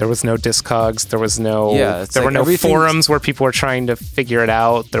there was no Discogs. There was no there were no forums where people were trying to figure it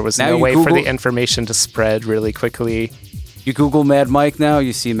out. There was no way for the information to spread really quickly. You Google Mad Mike now,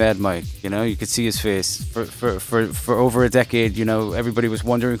 you see Mad Mike. You know, you could see his face for over a decade. You know, everybody was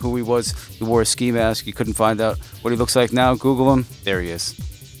wondering who he was. He wore a ski mask. You couldn't find out what he looks like now. Google him. There he is.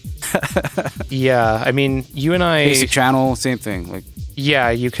 Yeah, I mean, you and I... Basic Channel, same thing. Like, yeah,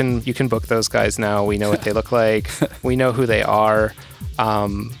 you can book those guys now. We know what they look like. We know who they are.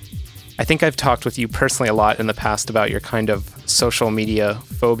 I think I've talked with you personally a lot in the past about your kind of social media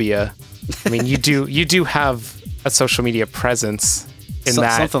phobia. I mean, you do have a social media presence in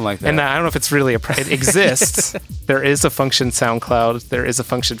that. Something like that. And I don't know if it's really it exists. There is a Function SoundCloud. There is a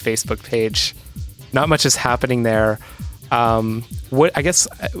Function Facebook page. Not much is happening there. What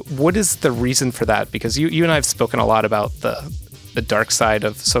is the reason for that? Because you and I have spoken a lot about the dark side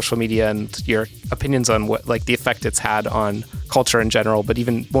of social media and your opinions on what, like, the effect it's had on culture in general, but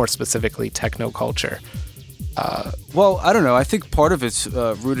even more specifically techno culture. Well, I don't know. I think part of it's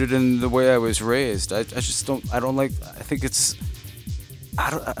rooted in the way I was raised. I just don't. I don't like. I think it's.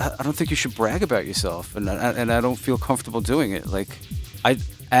 I don't think you should brag about yourself, and I don't feel comfortable doing it. Like,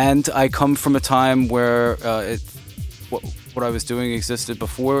 I come from a time where what I was doing existed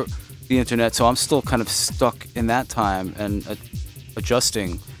before the internet, so I'm still kind of stuck in that time and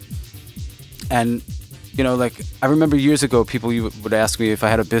adjusting. And like I remember years ago, people would ask me if I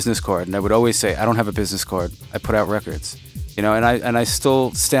had a business card, and I would always say I don't have a business card. I put out records, and I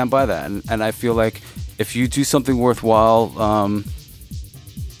still stand by that. And I feel like if you do something worthwhile,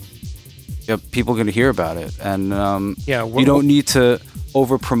 people are going to hear about it, and you don't need to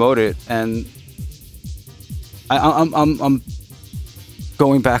over promote it. And I'm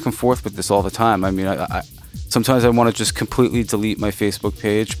going back and forth with this all the time. I mean, I sometimes I want to just completely delete my Facebook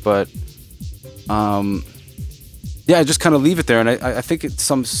page, but I just kind of leave it there, and I think it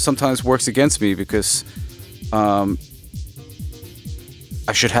sometimes works against me because I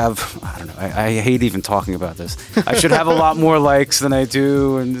should have, I don't know, I hate even talking about this. I should have a lot more likes than I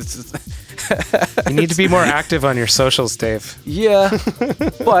do, and you need to be more active on your socials, Dave. Yeah,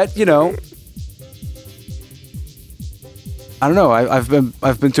 but I don't know.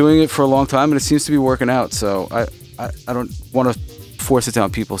 I've been doing it for a long time, and it seems to be working out. So I don't want to force it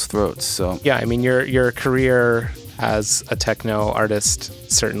down people's throats. So yeah, I mean your career as a techno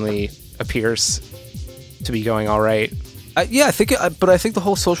artist certainly appears to be going all right. I think the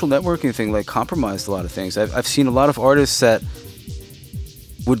whole social networking thing compromised a lot of things. I've seen a lot of artists that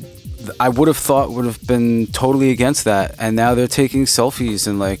I would have thought would have been totally against that, and now they're taking selfies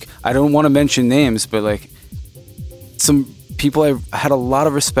and I don't want to mention names, but some people I had a lot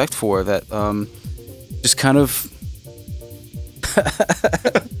of respect for that just kind of.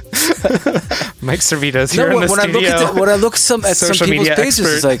 Mike Servita's here in the studio. When I look at some people's pages,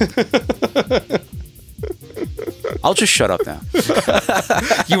 it's like. I'll just shut up now.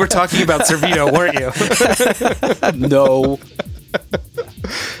 You were talking about Servito, weren't you? No.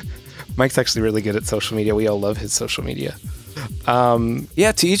 Mike's actually really good at social media. We all love his social media. To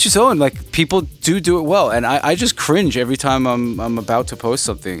each his own. People do it well, and I just cringe every time I'm about to post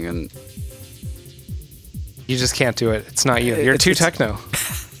something, and you just can't do it. It's not you. You're too techno.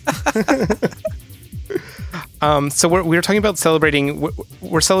 So we're talking about celebrating.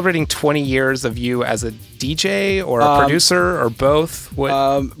 We're celebrating 20 years of you as a DJ or a producer or both.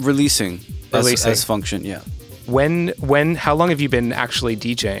 Releasing as function. Yeah. When? How long have you been actually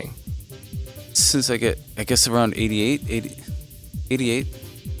DJing? Since I guess around 88.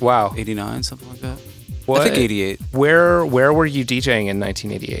 Wow. 89, something like that. What? I think 88. Where were you DJing in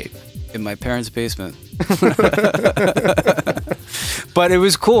 1988? In my parents' basement. But it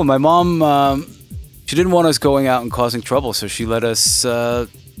was cool. My mom, she didn't want us going out and causing trouble, so she let us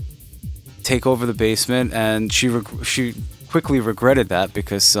take over the basement, and she quickly regretted that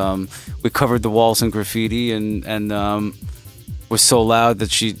because we covered the walls in graffiti and was so loud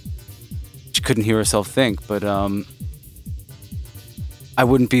that she couldn't hear herself think. But I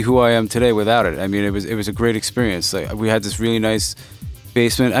wouldn't be who I am today without it. I mean, it was a great experience. We had this really nice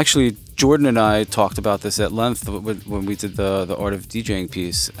basement. Actually, Jordan and I talked about this at length when we did the Art of DJing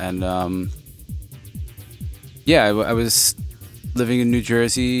piece, and I was living in New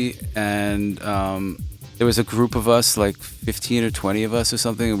Jersey, and there was a group of us, 15 or 20 of us or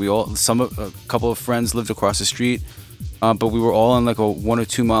something, and a couple of friends lived across the street, but we were all in a 1 or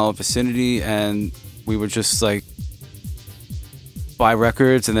 2 mile vicinity, and we would just buy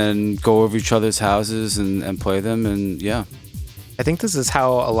records and then go over each other's houses and play them, and yeah. I think this is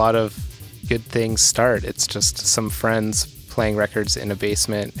how a lot of good things start. It's just some friends playing records in a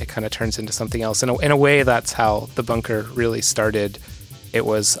basement. It kind of turns into something else. In a way, that's how the Bunker really started. It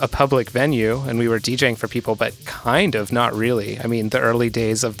was a public venue, and we were DJing for people, but kind of not really. I mean, the early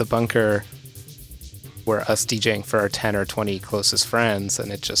days of the Bunker were us DJing for our 10 or 20 closest friends,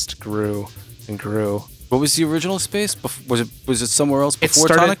 and it just grew and grew. What was the original space? Was it somewhere else before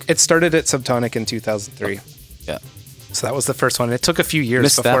Tonic? It started at Subtonic in 2003. Yeah. So that was the first one. It took a few years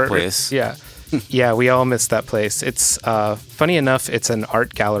missed before. That place. Yeah. Yeah, we all missed that place. It's funny enough, it's an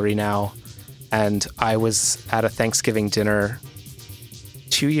art gallery now, and I was at a Thanksgiving dinner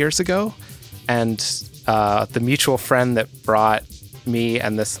 2 years ago, and the mutual friend that brought me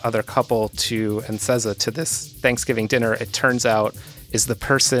and this other couple and Ceza to this Thanksgiving dinner, it turns out is the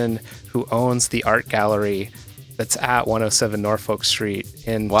person who owns the art gallery that's at 107 Norfolk Street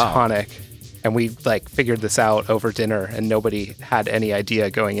in Tonic. And we figured this out over dinner, and nobody had any idea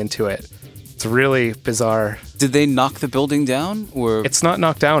going into it. It's really bizarre. Did they knock the building down, or It's not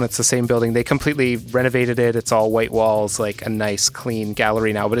knocked down. It's the same building. They completely renovated it. It's all white walls, like a nice, clean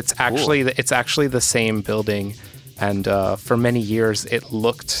gallery now. But it's actually the same building. And for many years, it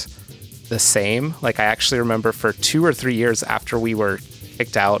looked the same. Like I actually remember for 2 or 3 years after we were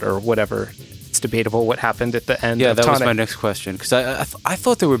kicked out or whatever. It's debatable what happened at the end. Yeah, of that was Tonic. my next question, because I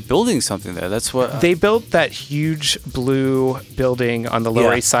thought they were building something there. That's what They built that huge blue building on the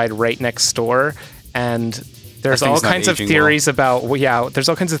Lower Yeah. East Side right next door, and there's That all thing's not kinds of aging theories about there's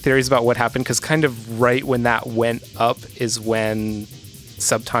all kinds of theories about what happened, because kind of right when that went up is when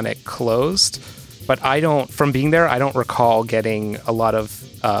Subtonic closed. But from being there, I don't recall getting a lot of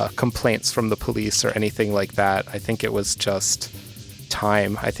complaints from the police or anything like that. I think it was just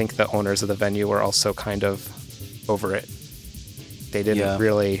time. I think the owners of the venue were also kind of over it. They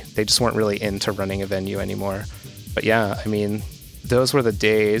they just weren't really into running a venue anymore. But yeah, I mean, those were the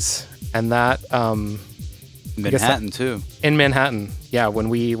days. And that Manhattan too. in Manhattan, yeah, when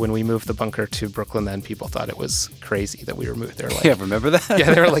we moved the bunker to Brooklyn, then people thought it was crazy that we were moved. They're like, Yeah, remember that?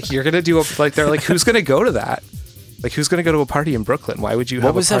 yeah, they were like, you're gonna do they're like, who's gonna go to that? Like, who's gonna go to a party in Brooklyn? Why would you? What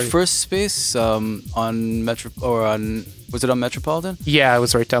have was a party? that first space on Metro or on? Was it on Metropolitan? Yeah, it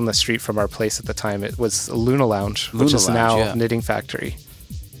was right down the street from our place at the time. It was Luna Lounge, which Luna is Lounge, now yeah. Knitting Factory.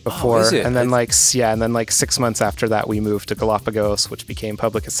 Before, is it? and then like 6 months after that, we moved to Galapagos, which became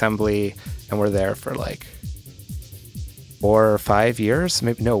Public Assembly, and we're there for like 4 or 5 years.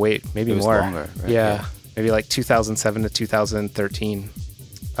 Maybe It was more. longer, right? Yeah, maybe like 2007 to 2013.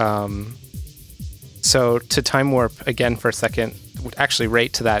 So to time warp again for a second, actually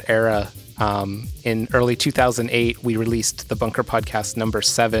right to that era. In early 2008, we released the Bunker Podcast number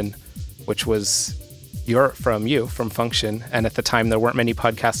 7, which was from Function. And at the time, there weren't many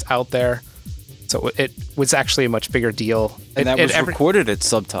podcasts out there. So it was actually a much bigger deal. And that was recorded at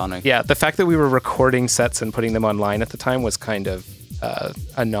Subtonic. Yeah, the fact that we were recording sets and putting them online at the time was kind of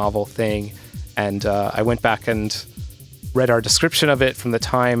a novel thing. And I went back and read our description of it from the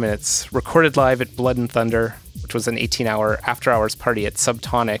time, and it's recorded live at Blood and Thunder, which was an 18-hour after-hours party at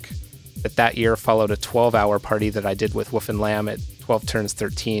Subtonic that year followed a 12-hour party that I did with Wolf and Lamb at 12 Turns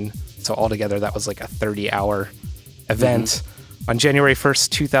 13. So altogether, that was like a 30-hour event on January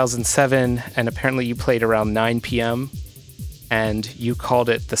 1st, 2007, and apparently you played around 9 p.m., and you called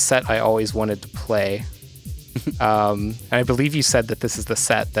it the set I always wanted to play. And I believe you said that this is the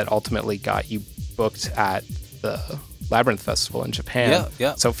set that ultimately got you booked at the Labyrinth Festival in Japan.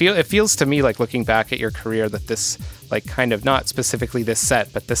 Yeah. So it feels to me like, looking back at your career, that this, like, kind of not specifically this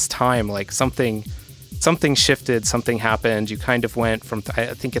set, but this time, like something shifted, something happened. You kind of went from, I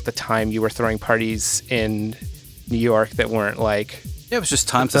think at the time you were throwing parties in New York that weren't like... Yeah, it was just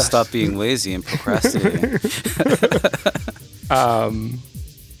time to stop being lazy and procrastinating.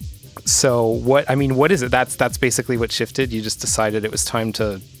 So what is it? That's basically what shifted. You just decided it was time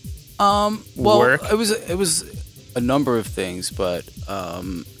to work. It was a number of things, but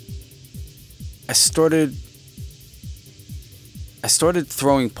I started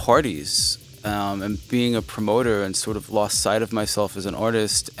throwing parties and being a promoter, and sort of lost sight of myself as an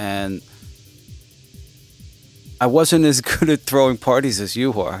artist, and I wasn't as good at throwing parties as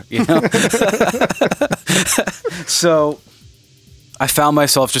you are, you know? So I found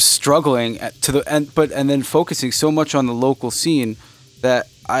myself just struggling and then focusing so much on the local scene that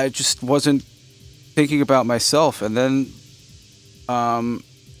I just wasn't thinking about myself, and then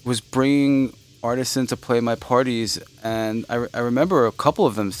was bringing artists in to play my parties, and I remember a couple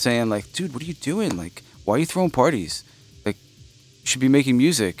of them saying, like, dude, what are you doing? Like, why are you throwing parties? Like, you should be making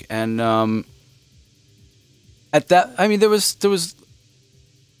music. And at that, I mean, there was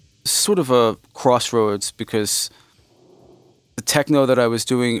sort of a crossroads, because the techno that I was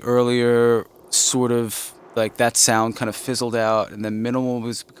doing earlier, sort of like that sound kind of fizzled out, and then minimal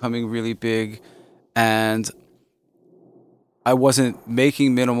was becoming really big, and I wasn't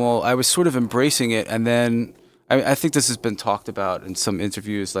making minimal. I was sort of embracing it, and then I think this has been talked about in some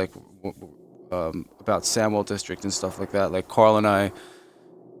interviews, like about Samwell District and stuff like that. Like, Carl and I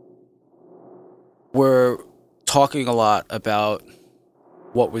were talking a lot about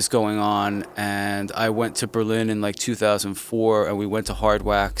what was going on, and I went to Berlin in like 2004, and we went to Hard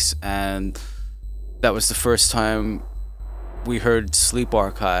Wax, and that was the first time we heard Sleep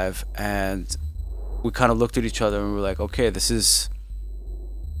Archive, and we kind of looked at each other and we were like, okay, this is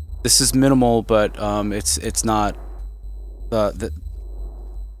minimal, but it's not the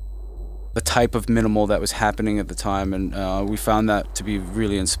type of minimal that was happening at the time, and we found that to be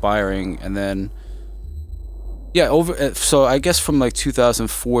really inspiring. And then so I guess from like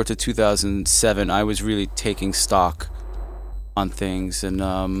 2004 to 2007, I was really taking stock on things, and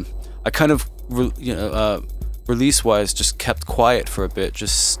I kind of release-wise, just kept quiet for a bit,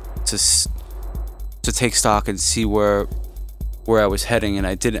 just to take stock and see where I was heading. And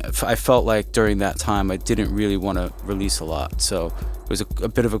I felt like during that time I didn't really want to release a lot, so it was a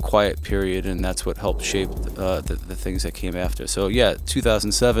bit of a quiet period, and that's what helped shape the things that came after. So yeah,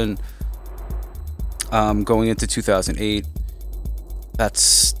 2007, going into 2008,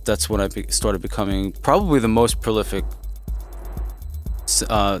 that's when I started becoming probably the most prolific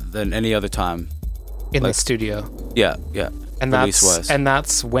than any other time in the studio. Yeah. And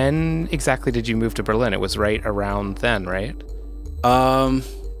that's when exactly did you move to Berlin? It was right around then, right?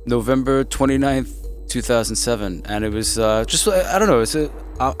 November 29th, 2007, and it was just, I don't know,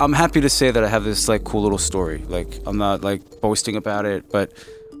 I'm happy to say that I have this like cool little story. Like, I'm not like boasting about it, but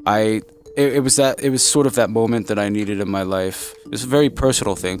it was sort of that moment that I needed in my life. It was a very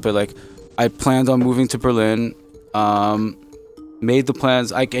personal thing, but like, I planned on moving to Berlin, made the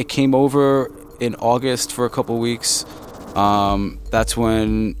plans. I came over in August for a couple weeks. That's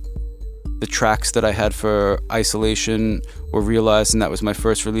when the tracks that I had for Isolation were realized, and that was my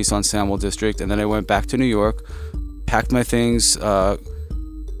first release on Samuel District. And then I went back to New York, packed my things,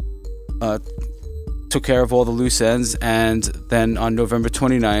 took care of all the loose ends, and then on November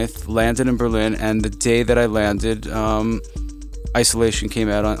 29th, landed in Berlin. And the day that I landed, Isolation came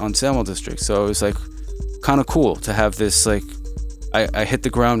out on Samuel District. So it was like kind of cool to have this, like, I hit the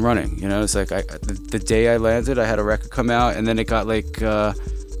ground running, you know. It's like the day I landed, I had a record come out, and then it got like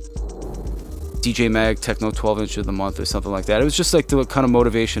DJ Mag Techno 12-inch of the month or something like that. It was just like the kind of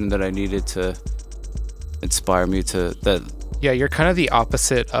motivation that I needed to inspire me to that. Yeah, you're kind of the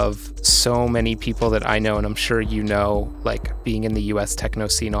opposite of so many people that I know, and I'm sure you know, like being in the US techno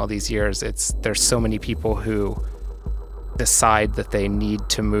scene all these years, there's so many people who decide that they need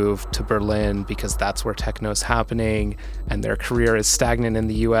to move to Berlin because that's where techno's happening, and their career is stagnant in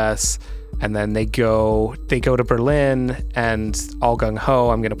the US, and then they go to Berlin and all gung-ho,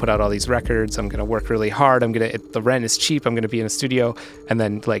 I'm gonna put out all these records, I'm gonna work really hard, the rent is cheap, I'm gonna be in a studio, and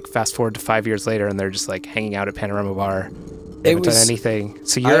then like fast forward to 5 years later and they're just like hanging out at Panorama Bar. They haven't done anything.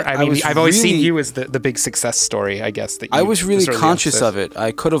 So I've always seen you as the big success story, I guess. I was really conscious of it.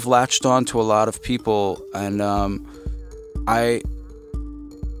 I could have latched on to a lot of people, and I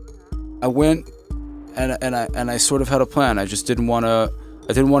went and I sort of had a plan. I just didn't want to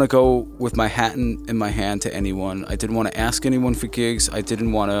go with my hat in my hand to anyone. I didn't want to ask anyone for gigs. I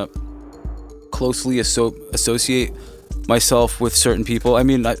didn't want to closely associate myself with certain people. I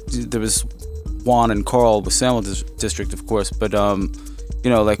mean, there was Juan and Carl with Samuel District, of course, but you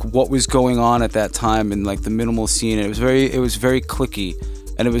know, like what was going on at that time in like the minimal scene, it was very cliquey,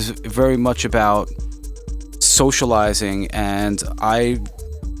 and it was very much about socializing. And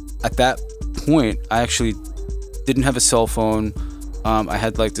at that point, I actually didn't have a cell phone. I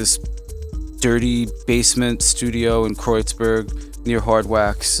had like this dirty basement studio in Kreuzberg near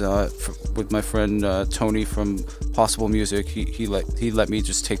Hardwax with my friend Tony from Possible Music. He let me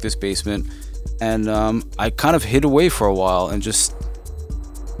just take this basement, and I kind of hid away for a while and just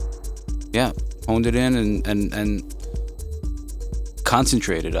honed it in and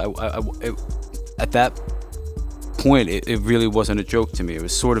concentrated. At that point, it really wasn't a joke to me. It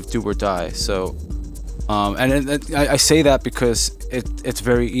was sort of do or die. So I say that because it's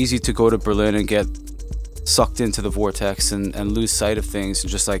very easy to go to Berlin and get sucked into the vortex and lose sight of things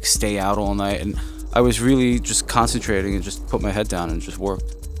and just like stay out all night. And I was really just concentrating and just put my head down and just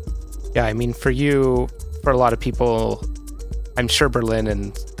worked. Yeah, I mean, for a lot of people, I'm sure Berlin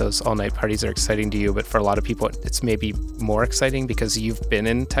and those all-night parties are exciting to you, but for a lot of people, it's maybe more exciting because you've been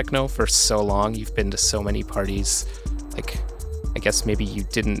in techno for so long. You've been to so many parties. Like, I guess maybe you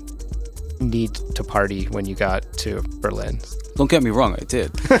didn't need to party when you got to Berlin. Don't get me wrong, I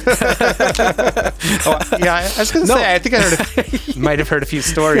did. I was going to say, I think I might have heard a few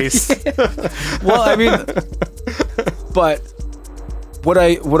stories. Well, I mean, but what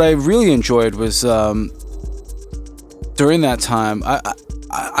I really enjoyed was during that time,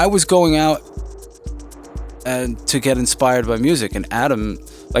 I was going out and to get inspired by music, and Adam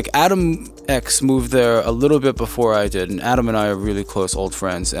X moved there a little bit before I did, and Adam and I are really close old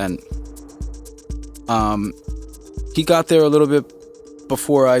friends, and he got there a little bit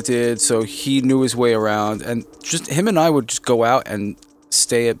before I did, so he knew his way around, and just him and I would just go out and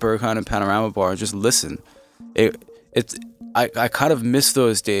stay at Berghain and Panorama Bar and just listen. I kind of miss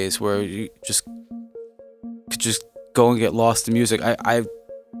those days where you just could just go and get lost in music. I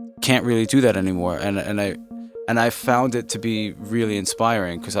can't really do that anymore, and I found it to be really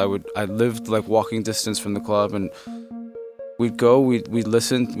inspiring because I lived like walking distance from the club, and we'd go, we'd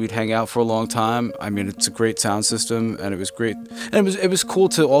listen, we'd hang out for a long time. I mean, it's a great sound system, and it was great. And it was cool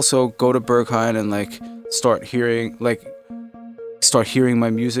to also go to Berghain and like start hearing my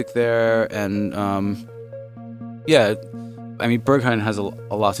music there. And yeah, I mean, Berghain has a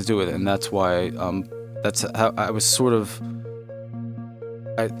lot to do with it, and that's why that's how I sort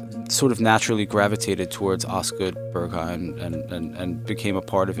of naturally gravitated towards Osgood Berghain and became a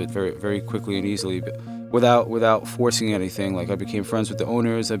part of it very, very quickly and easily, but without forcing anything. Like, I became friends with the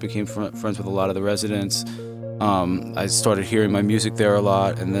owners, I became friends with a lot of the residents. I started hearing my music there a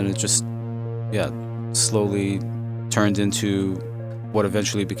lot, and then it just, slowly turned into what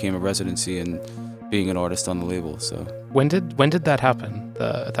eventually became a residency and being an artist on the label. So when did that happen?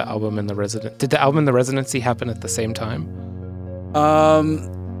 The album and the resident. Did the album and the residency happen at the same time?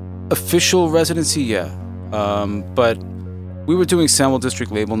 Official residency, yeah. But we were doing Samuel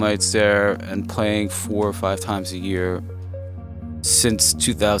District label nights there and playing 4 or 5 times a year since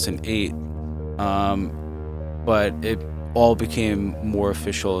 2008. But it all became more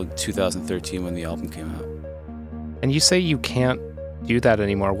official in 2013 when the album came out. And you say you can't do that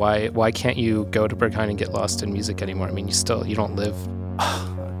anymore. Why can't you go to Berghain and get lost in music anymore? I mean, you don't live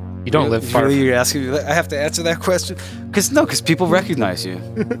far. Really, you're asking me that? I have to answer that question? Because people recognize you.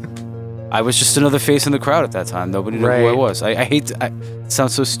 I was just another face in the crowd at that time. Nobody knew who I was. I hate it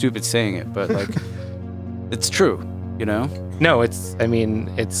sounds so stupid saying it, but like, it's true, you know? No, it's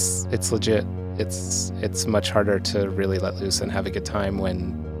legit. It's much harder to really let loose and have a good time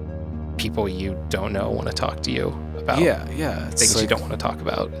when people you don't know want to talk to you about things like, you don't want to talk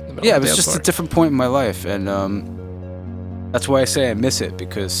about in the middle of the it was just a different point in my life, and that's why I say I miss it,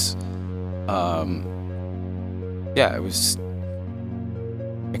 because it was,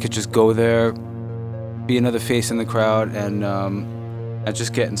 I could just go there, be another face in the crowd, and I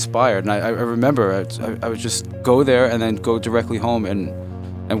just get inspired. And I remember I would just go there and then go directly home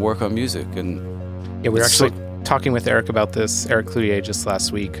and work on music. And we were actually talking with Eric about this, Eric Cloutier, just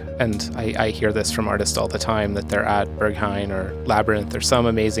last week, and I hear this from artists all the time, that they're at Berghain or Labyrinth or some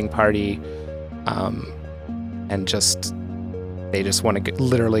amazing party, and they just want to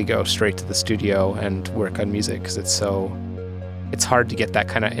literally go straight to the studio and work on music, because it's hard to get that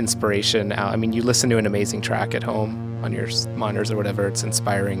kind of inspiration out. I mean, you listen to an amazing track at home on your monitors or whatever, it's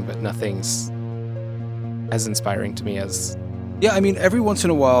inspiring, but nothing's as inspiring to me as... Yeah, I mean, every once in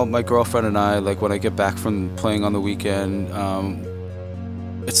a while, my girlfriend and I, like when I get back from playing on the weekend,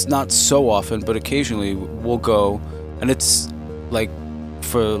 it's not so often, but occasionally we'll go, and it's like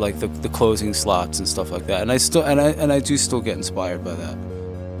for like the closing slots and stuff like that. And I do still get inspired by that.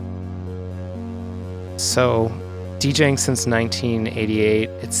 So, DJing since 1988,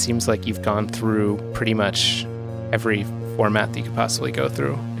 it seems like you've gone through pretty much every format that you could possibly go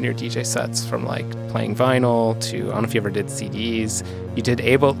through in your DJ sets, from like playing vinyl to, I don't know if you ever did CDs. You did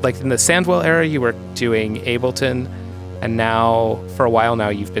like in the Sandwell era, you were doing Ableton, and now for a while now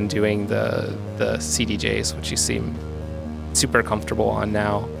you've been doing the CDJs, which you seem super comfortable on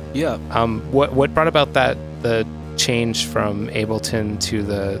now. Yeah. What brought about the change from Ableton to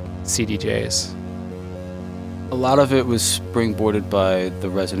the CDJs? A lot of it was springboarded by the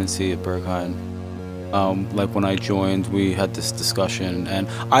residency at Berghain. Like when I joined, we had this discussion, and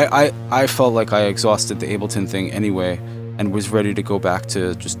I felt like I exhausted the Ableton thing anyway and was ready to go back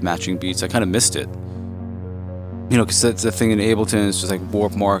to just matching beats. I kind of missed it. You know, because that's the thing in Ableton, it's just like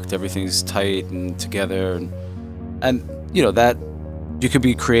warp marked, everything's tight and together. And you know, that you could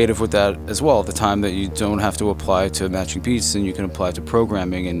be creative with that as well, at the time that you don't have to apply to matching beats, and you can apply to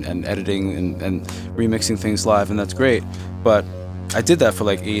programming and editing and remixing things live, and that's great. But I did that for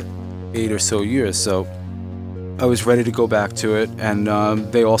like eight or so years, so I was ready to go back to it. And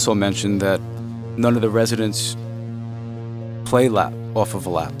they also mentioned that none of the residents play off of a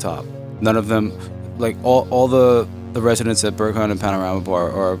laptop. None of them, like all the residents at Berghain and Panorama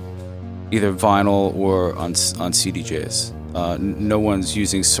Bar are either vinyl or on CDJs. No one's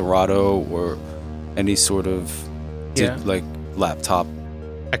using Serato or any sort of like laptop.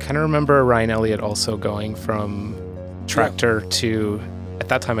 I kind of remember Ryan Elliott also going from Tractor to, at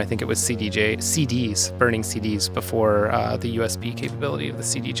that time I think it was CDs, burning CDs before the USB capability of the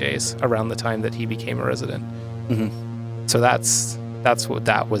CDJs, around the time that he became a resident. Mm-hmm. So that's what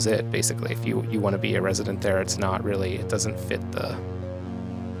that was it, basically. If you want to be a resident there, it doesn't fit the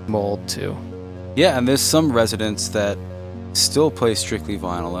mold too. Yeah, and there's some residents that still play strictly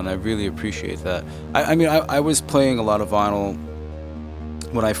vinyl, and I really appreciate that. I mean, I was playing a lot of vinyl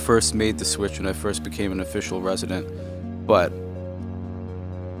when I first made the switch, when I first became an official resident, but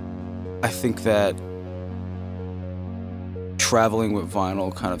I think that traveling with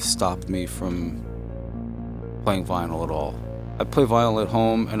vinyl kind of stopped me from playing vinyl at all. I play vinyl at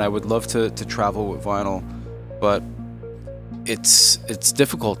home, and I would love to travel with vinyl, but it's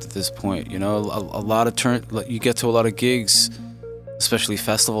difficult at this point. You know, a lot of you get to a lot of gigs, especially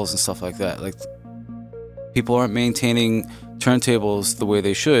festivals and stuff like that. Like, people aren't maintaining turntables the way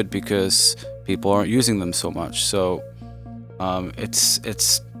they should because people aren't using them so much. So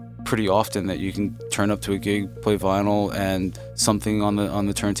it's pretty often that you can turn up to a gig, play vinyl, and something on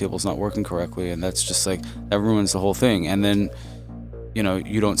the turntable's not working correctly, and that's just like, that ruins the whole thing. And then, you know,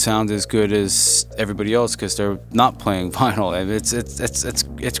 you don't sound as good as everybody else because they're not playing vinyl. And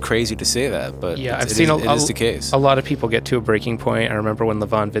it's crazy to say that, but yeah, I've it seen is the case. A lot of people get to a breaking point. I remember when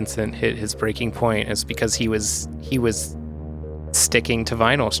LaVon Vincent hit his breaking point, it's because he was sticking to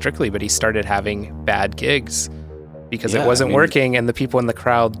vinyl strictly, but he started having bad gigs because it wasn't working, and the people in the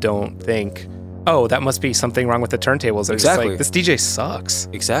crowd don't think, oh, that must be something wrong with the turntables. They're just like, this DJ sucks.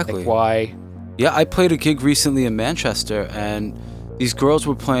 Exactly. Like, why? Yeah, I played a gig recently in Manchester, and these girls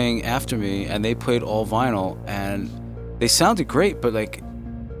were playing after me, and they played all vinyl, and they sounded great, but like,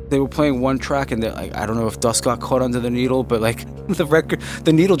 they were playing one track, and like, I don't know if dust got caught under the needle, but like,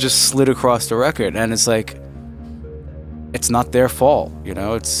 the needle just slid across the record, and it's like, it's not their fault, you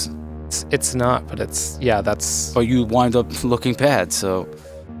know. It's not, but that's. But you wind up looking bad, so.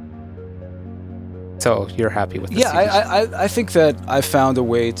 So you're happy with this? Yeah, I think that I found a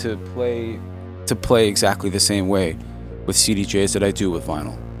way to play exactly the same way with CDJs that I do with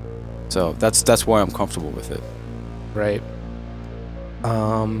vinyl. So that's why I'm comfortable with it. Right.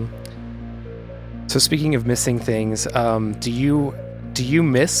 So speaking of missing things, do you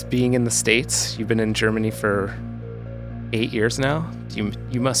miss being in the States? You've been in Germany for 8 years now.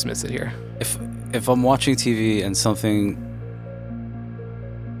 You must miss it here. If I'm watching TV and something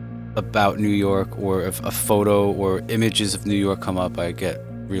about New York, or if a photo or images of New York come up, I get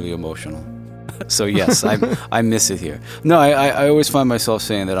really emotional. So yes, I miss it here. No, I always find myself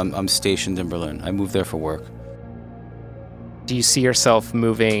saying that I'm stationed in Berlin. I moved there for work. Do you see yourself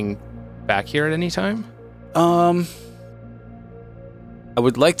moving back here at any time? I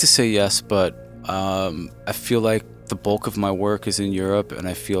would like to say yes, but I feel like the bulk of my work is in Europe, and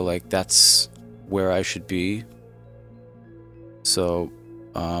I feel like that's where I should be. So,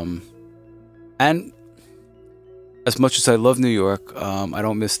 and as much as I love New York, I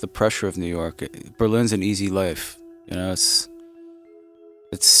don't miss the pressure of New York. Berlin's an easy life, you know.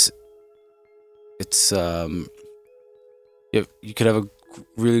 You could have a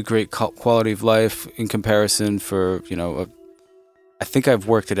really great quality of life in comparison for, you know, I think I've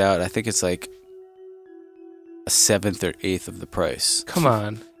worked it out. I think it's like a seventh or eighth of the price. Come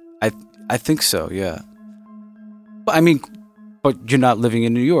on. I think so, yeah. I mean, but you're not living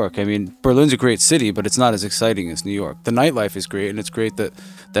in New York. I mean, Berlin's a great city, but it's not as exciting as New York. The nightlife is great, and it's great that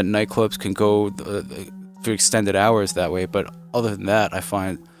nightclubs can go for extended hours that way. But other than that, I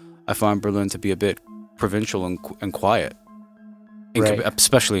find Berlin to be a bit provincial and quiet, right.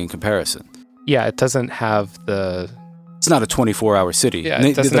 Especially in comparison. Yeah, it doesn't have the. It's not a 24-hour city. Yeah,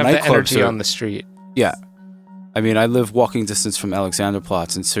 it doesn't have the energy on the street. Yeah, I mean, I live walking distance from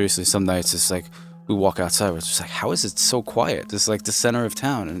Alexanderplatz, and seriously, some nights it's like we walk outside, it's just like, how is it so quiet? It's like the center of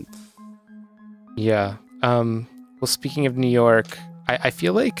town. And yeah. Well, speaking of New York, I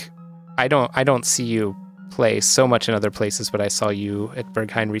feel like I don't see you play so much in other places, but I saw you at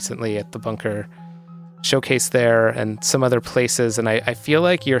Berghain recently at the Bunker showcase there and some other places, and I feel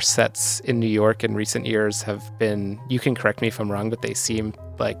like your sets in New York in recent years have been, you can correct me if I'm wrong, but they seem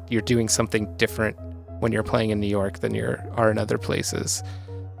like you're doing something different when you're playing in New York than you are in other places.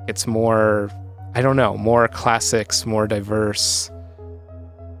 It's more, I don't know, more classics, more diverse.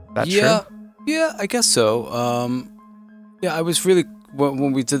 That's true? Yeah, I guess so. Yeah, I was really,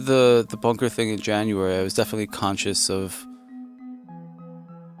 when we did the Bunker thing in January, I was definitely conscious of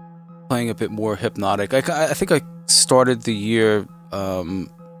playing a bit more hypnotic. I think I started the year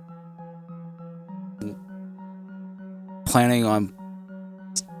planning on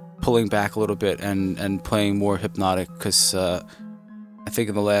pulling back a little bit and playing more hypnotic, because I think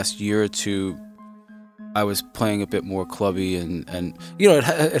in the last year or two I was playing a bit more clubby, and you know,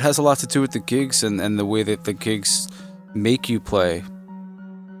 it has a lot to do with the gigs and the way that the gigs make you play.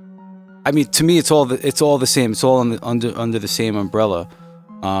 I mean, to me, it's all the same. It's all under the same umbrella.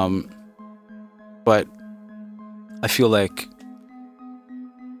 But I feel like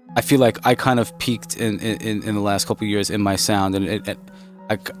I kind of peaked in the last couple of years in my sound, and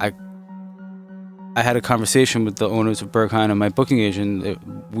I had a conversation with the owners of Berghain and my booking agent.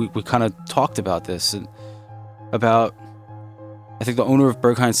 We kind of talked about this, and about, I think the owner of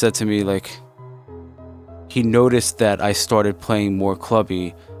Berghain said to me, like, he noticed that I started playing more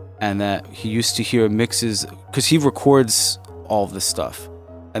clubby, and that he used to hear mixes, because he records all of this stuff.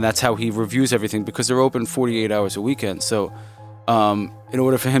 And that's how he reviews everything, because they're open 48 hours a weekend. So in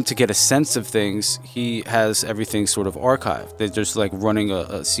order for him to get a sense of things, he has everything sort of archived. They're just like running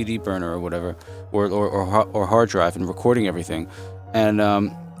a CD burner or whatever, or hard drive, and recording everything.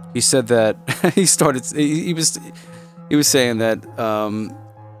 And he said that he was saying that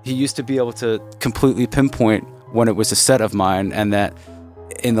he used to be able to completely pinpoint when it was a set of mine, and that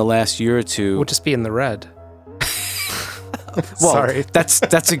in the last year or two... We'll just be in the red. Well, Sorry.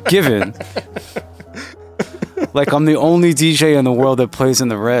 That's a given. Like, I'm the only DJ in the world that plays in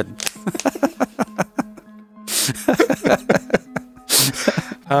the red.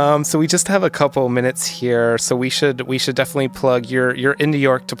 So we just have a couple minutes here, so we should definitely plug. You're in New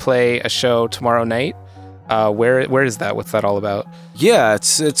York to play a show tomorrow night. Where is that? What's that all about? Yeah,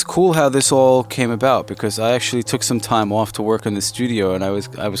 it's cool how this all came about, because I actually took some time off to work in the studio, and I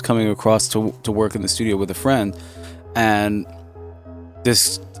was coming across to work in the studio with a friend, and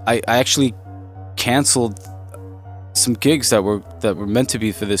I actually canceled some gigs that were meant to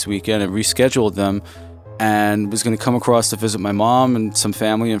be for this weekend and rescheduled them, and was going to come across to visit my mom and some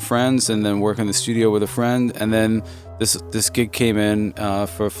family and friends, and then work in the studio with a friend. And then this gig came in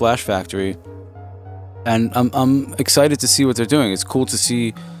for Flash Factory, and I'm excited to see what they're doing. It's cool to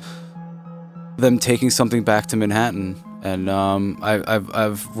see them taking something back to Manhattan. And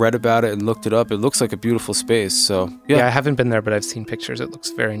I've read about it and looked it up. It looks like a beautiful space. So yeah, I haven't been there, but I've seen pictures. It looks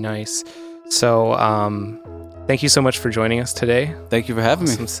very nice. So thank you so much for joining us today. Thank you for having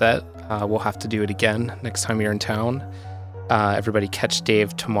me. Awesome set. We'll have to do it again next time you're in town. Everybody catch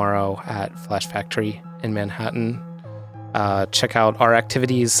Dave tomorrow at Flash Factory in Manhattan. Check out our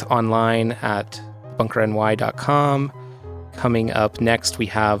activities online at bunkerny.com. Coming up next, we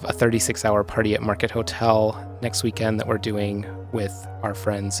have a 36-hour party at Market Hotel next weekend that we're doing with our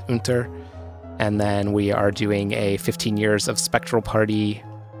friends Unter. And then we are doing a 15 years of Spectral party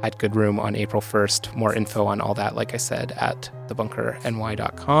at Good Room on April 1st. More info on all that, like I said, at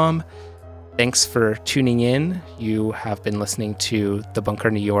thebunkerny.com. Thanks for tuning in. You have been listening to The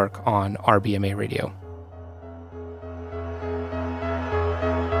Bunker New York on RBMA Radio.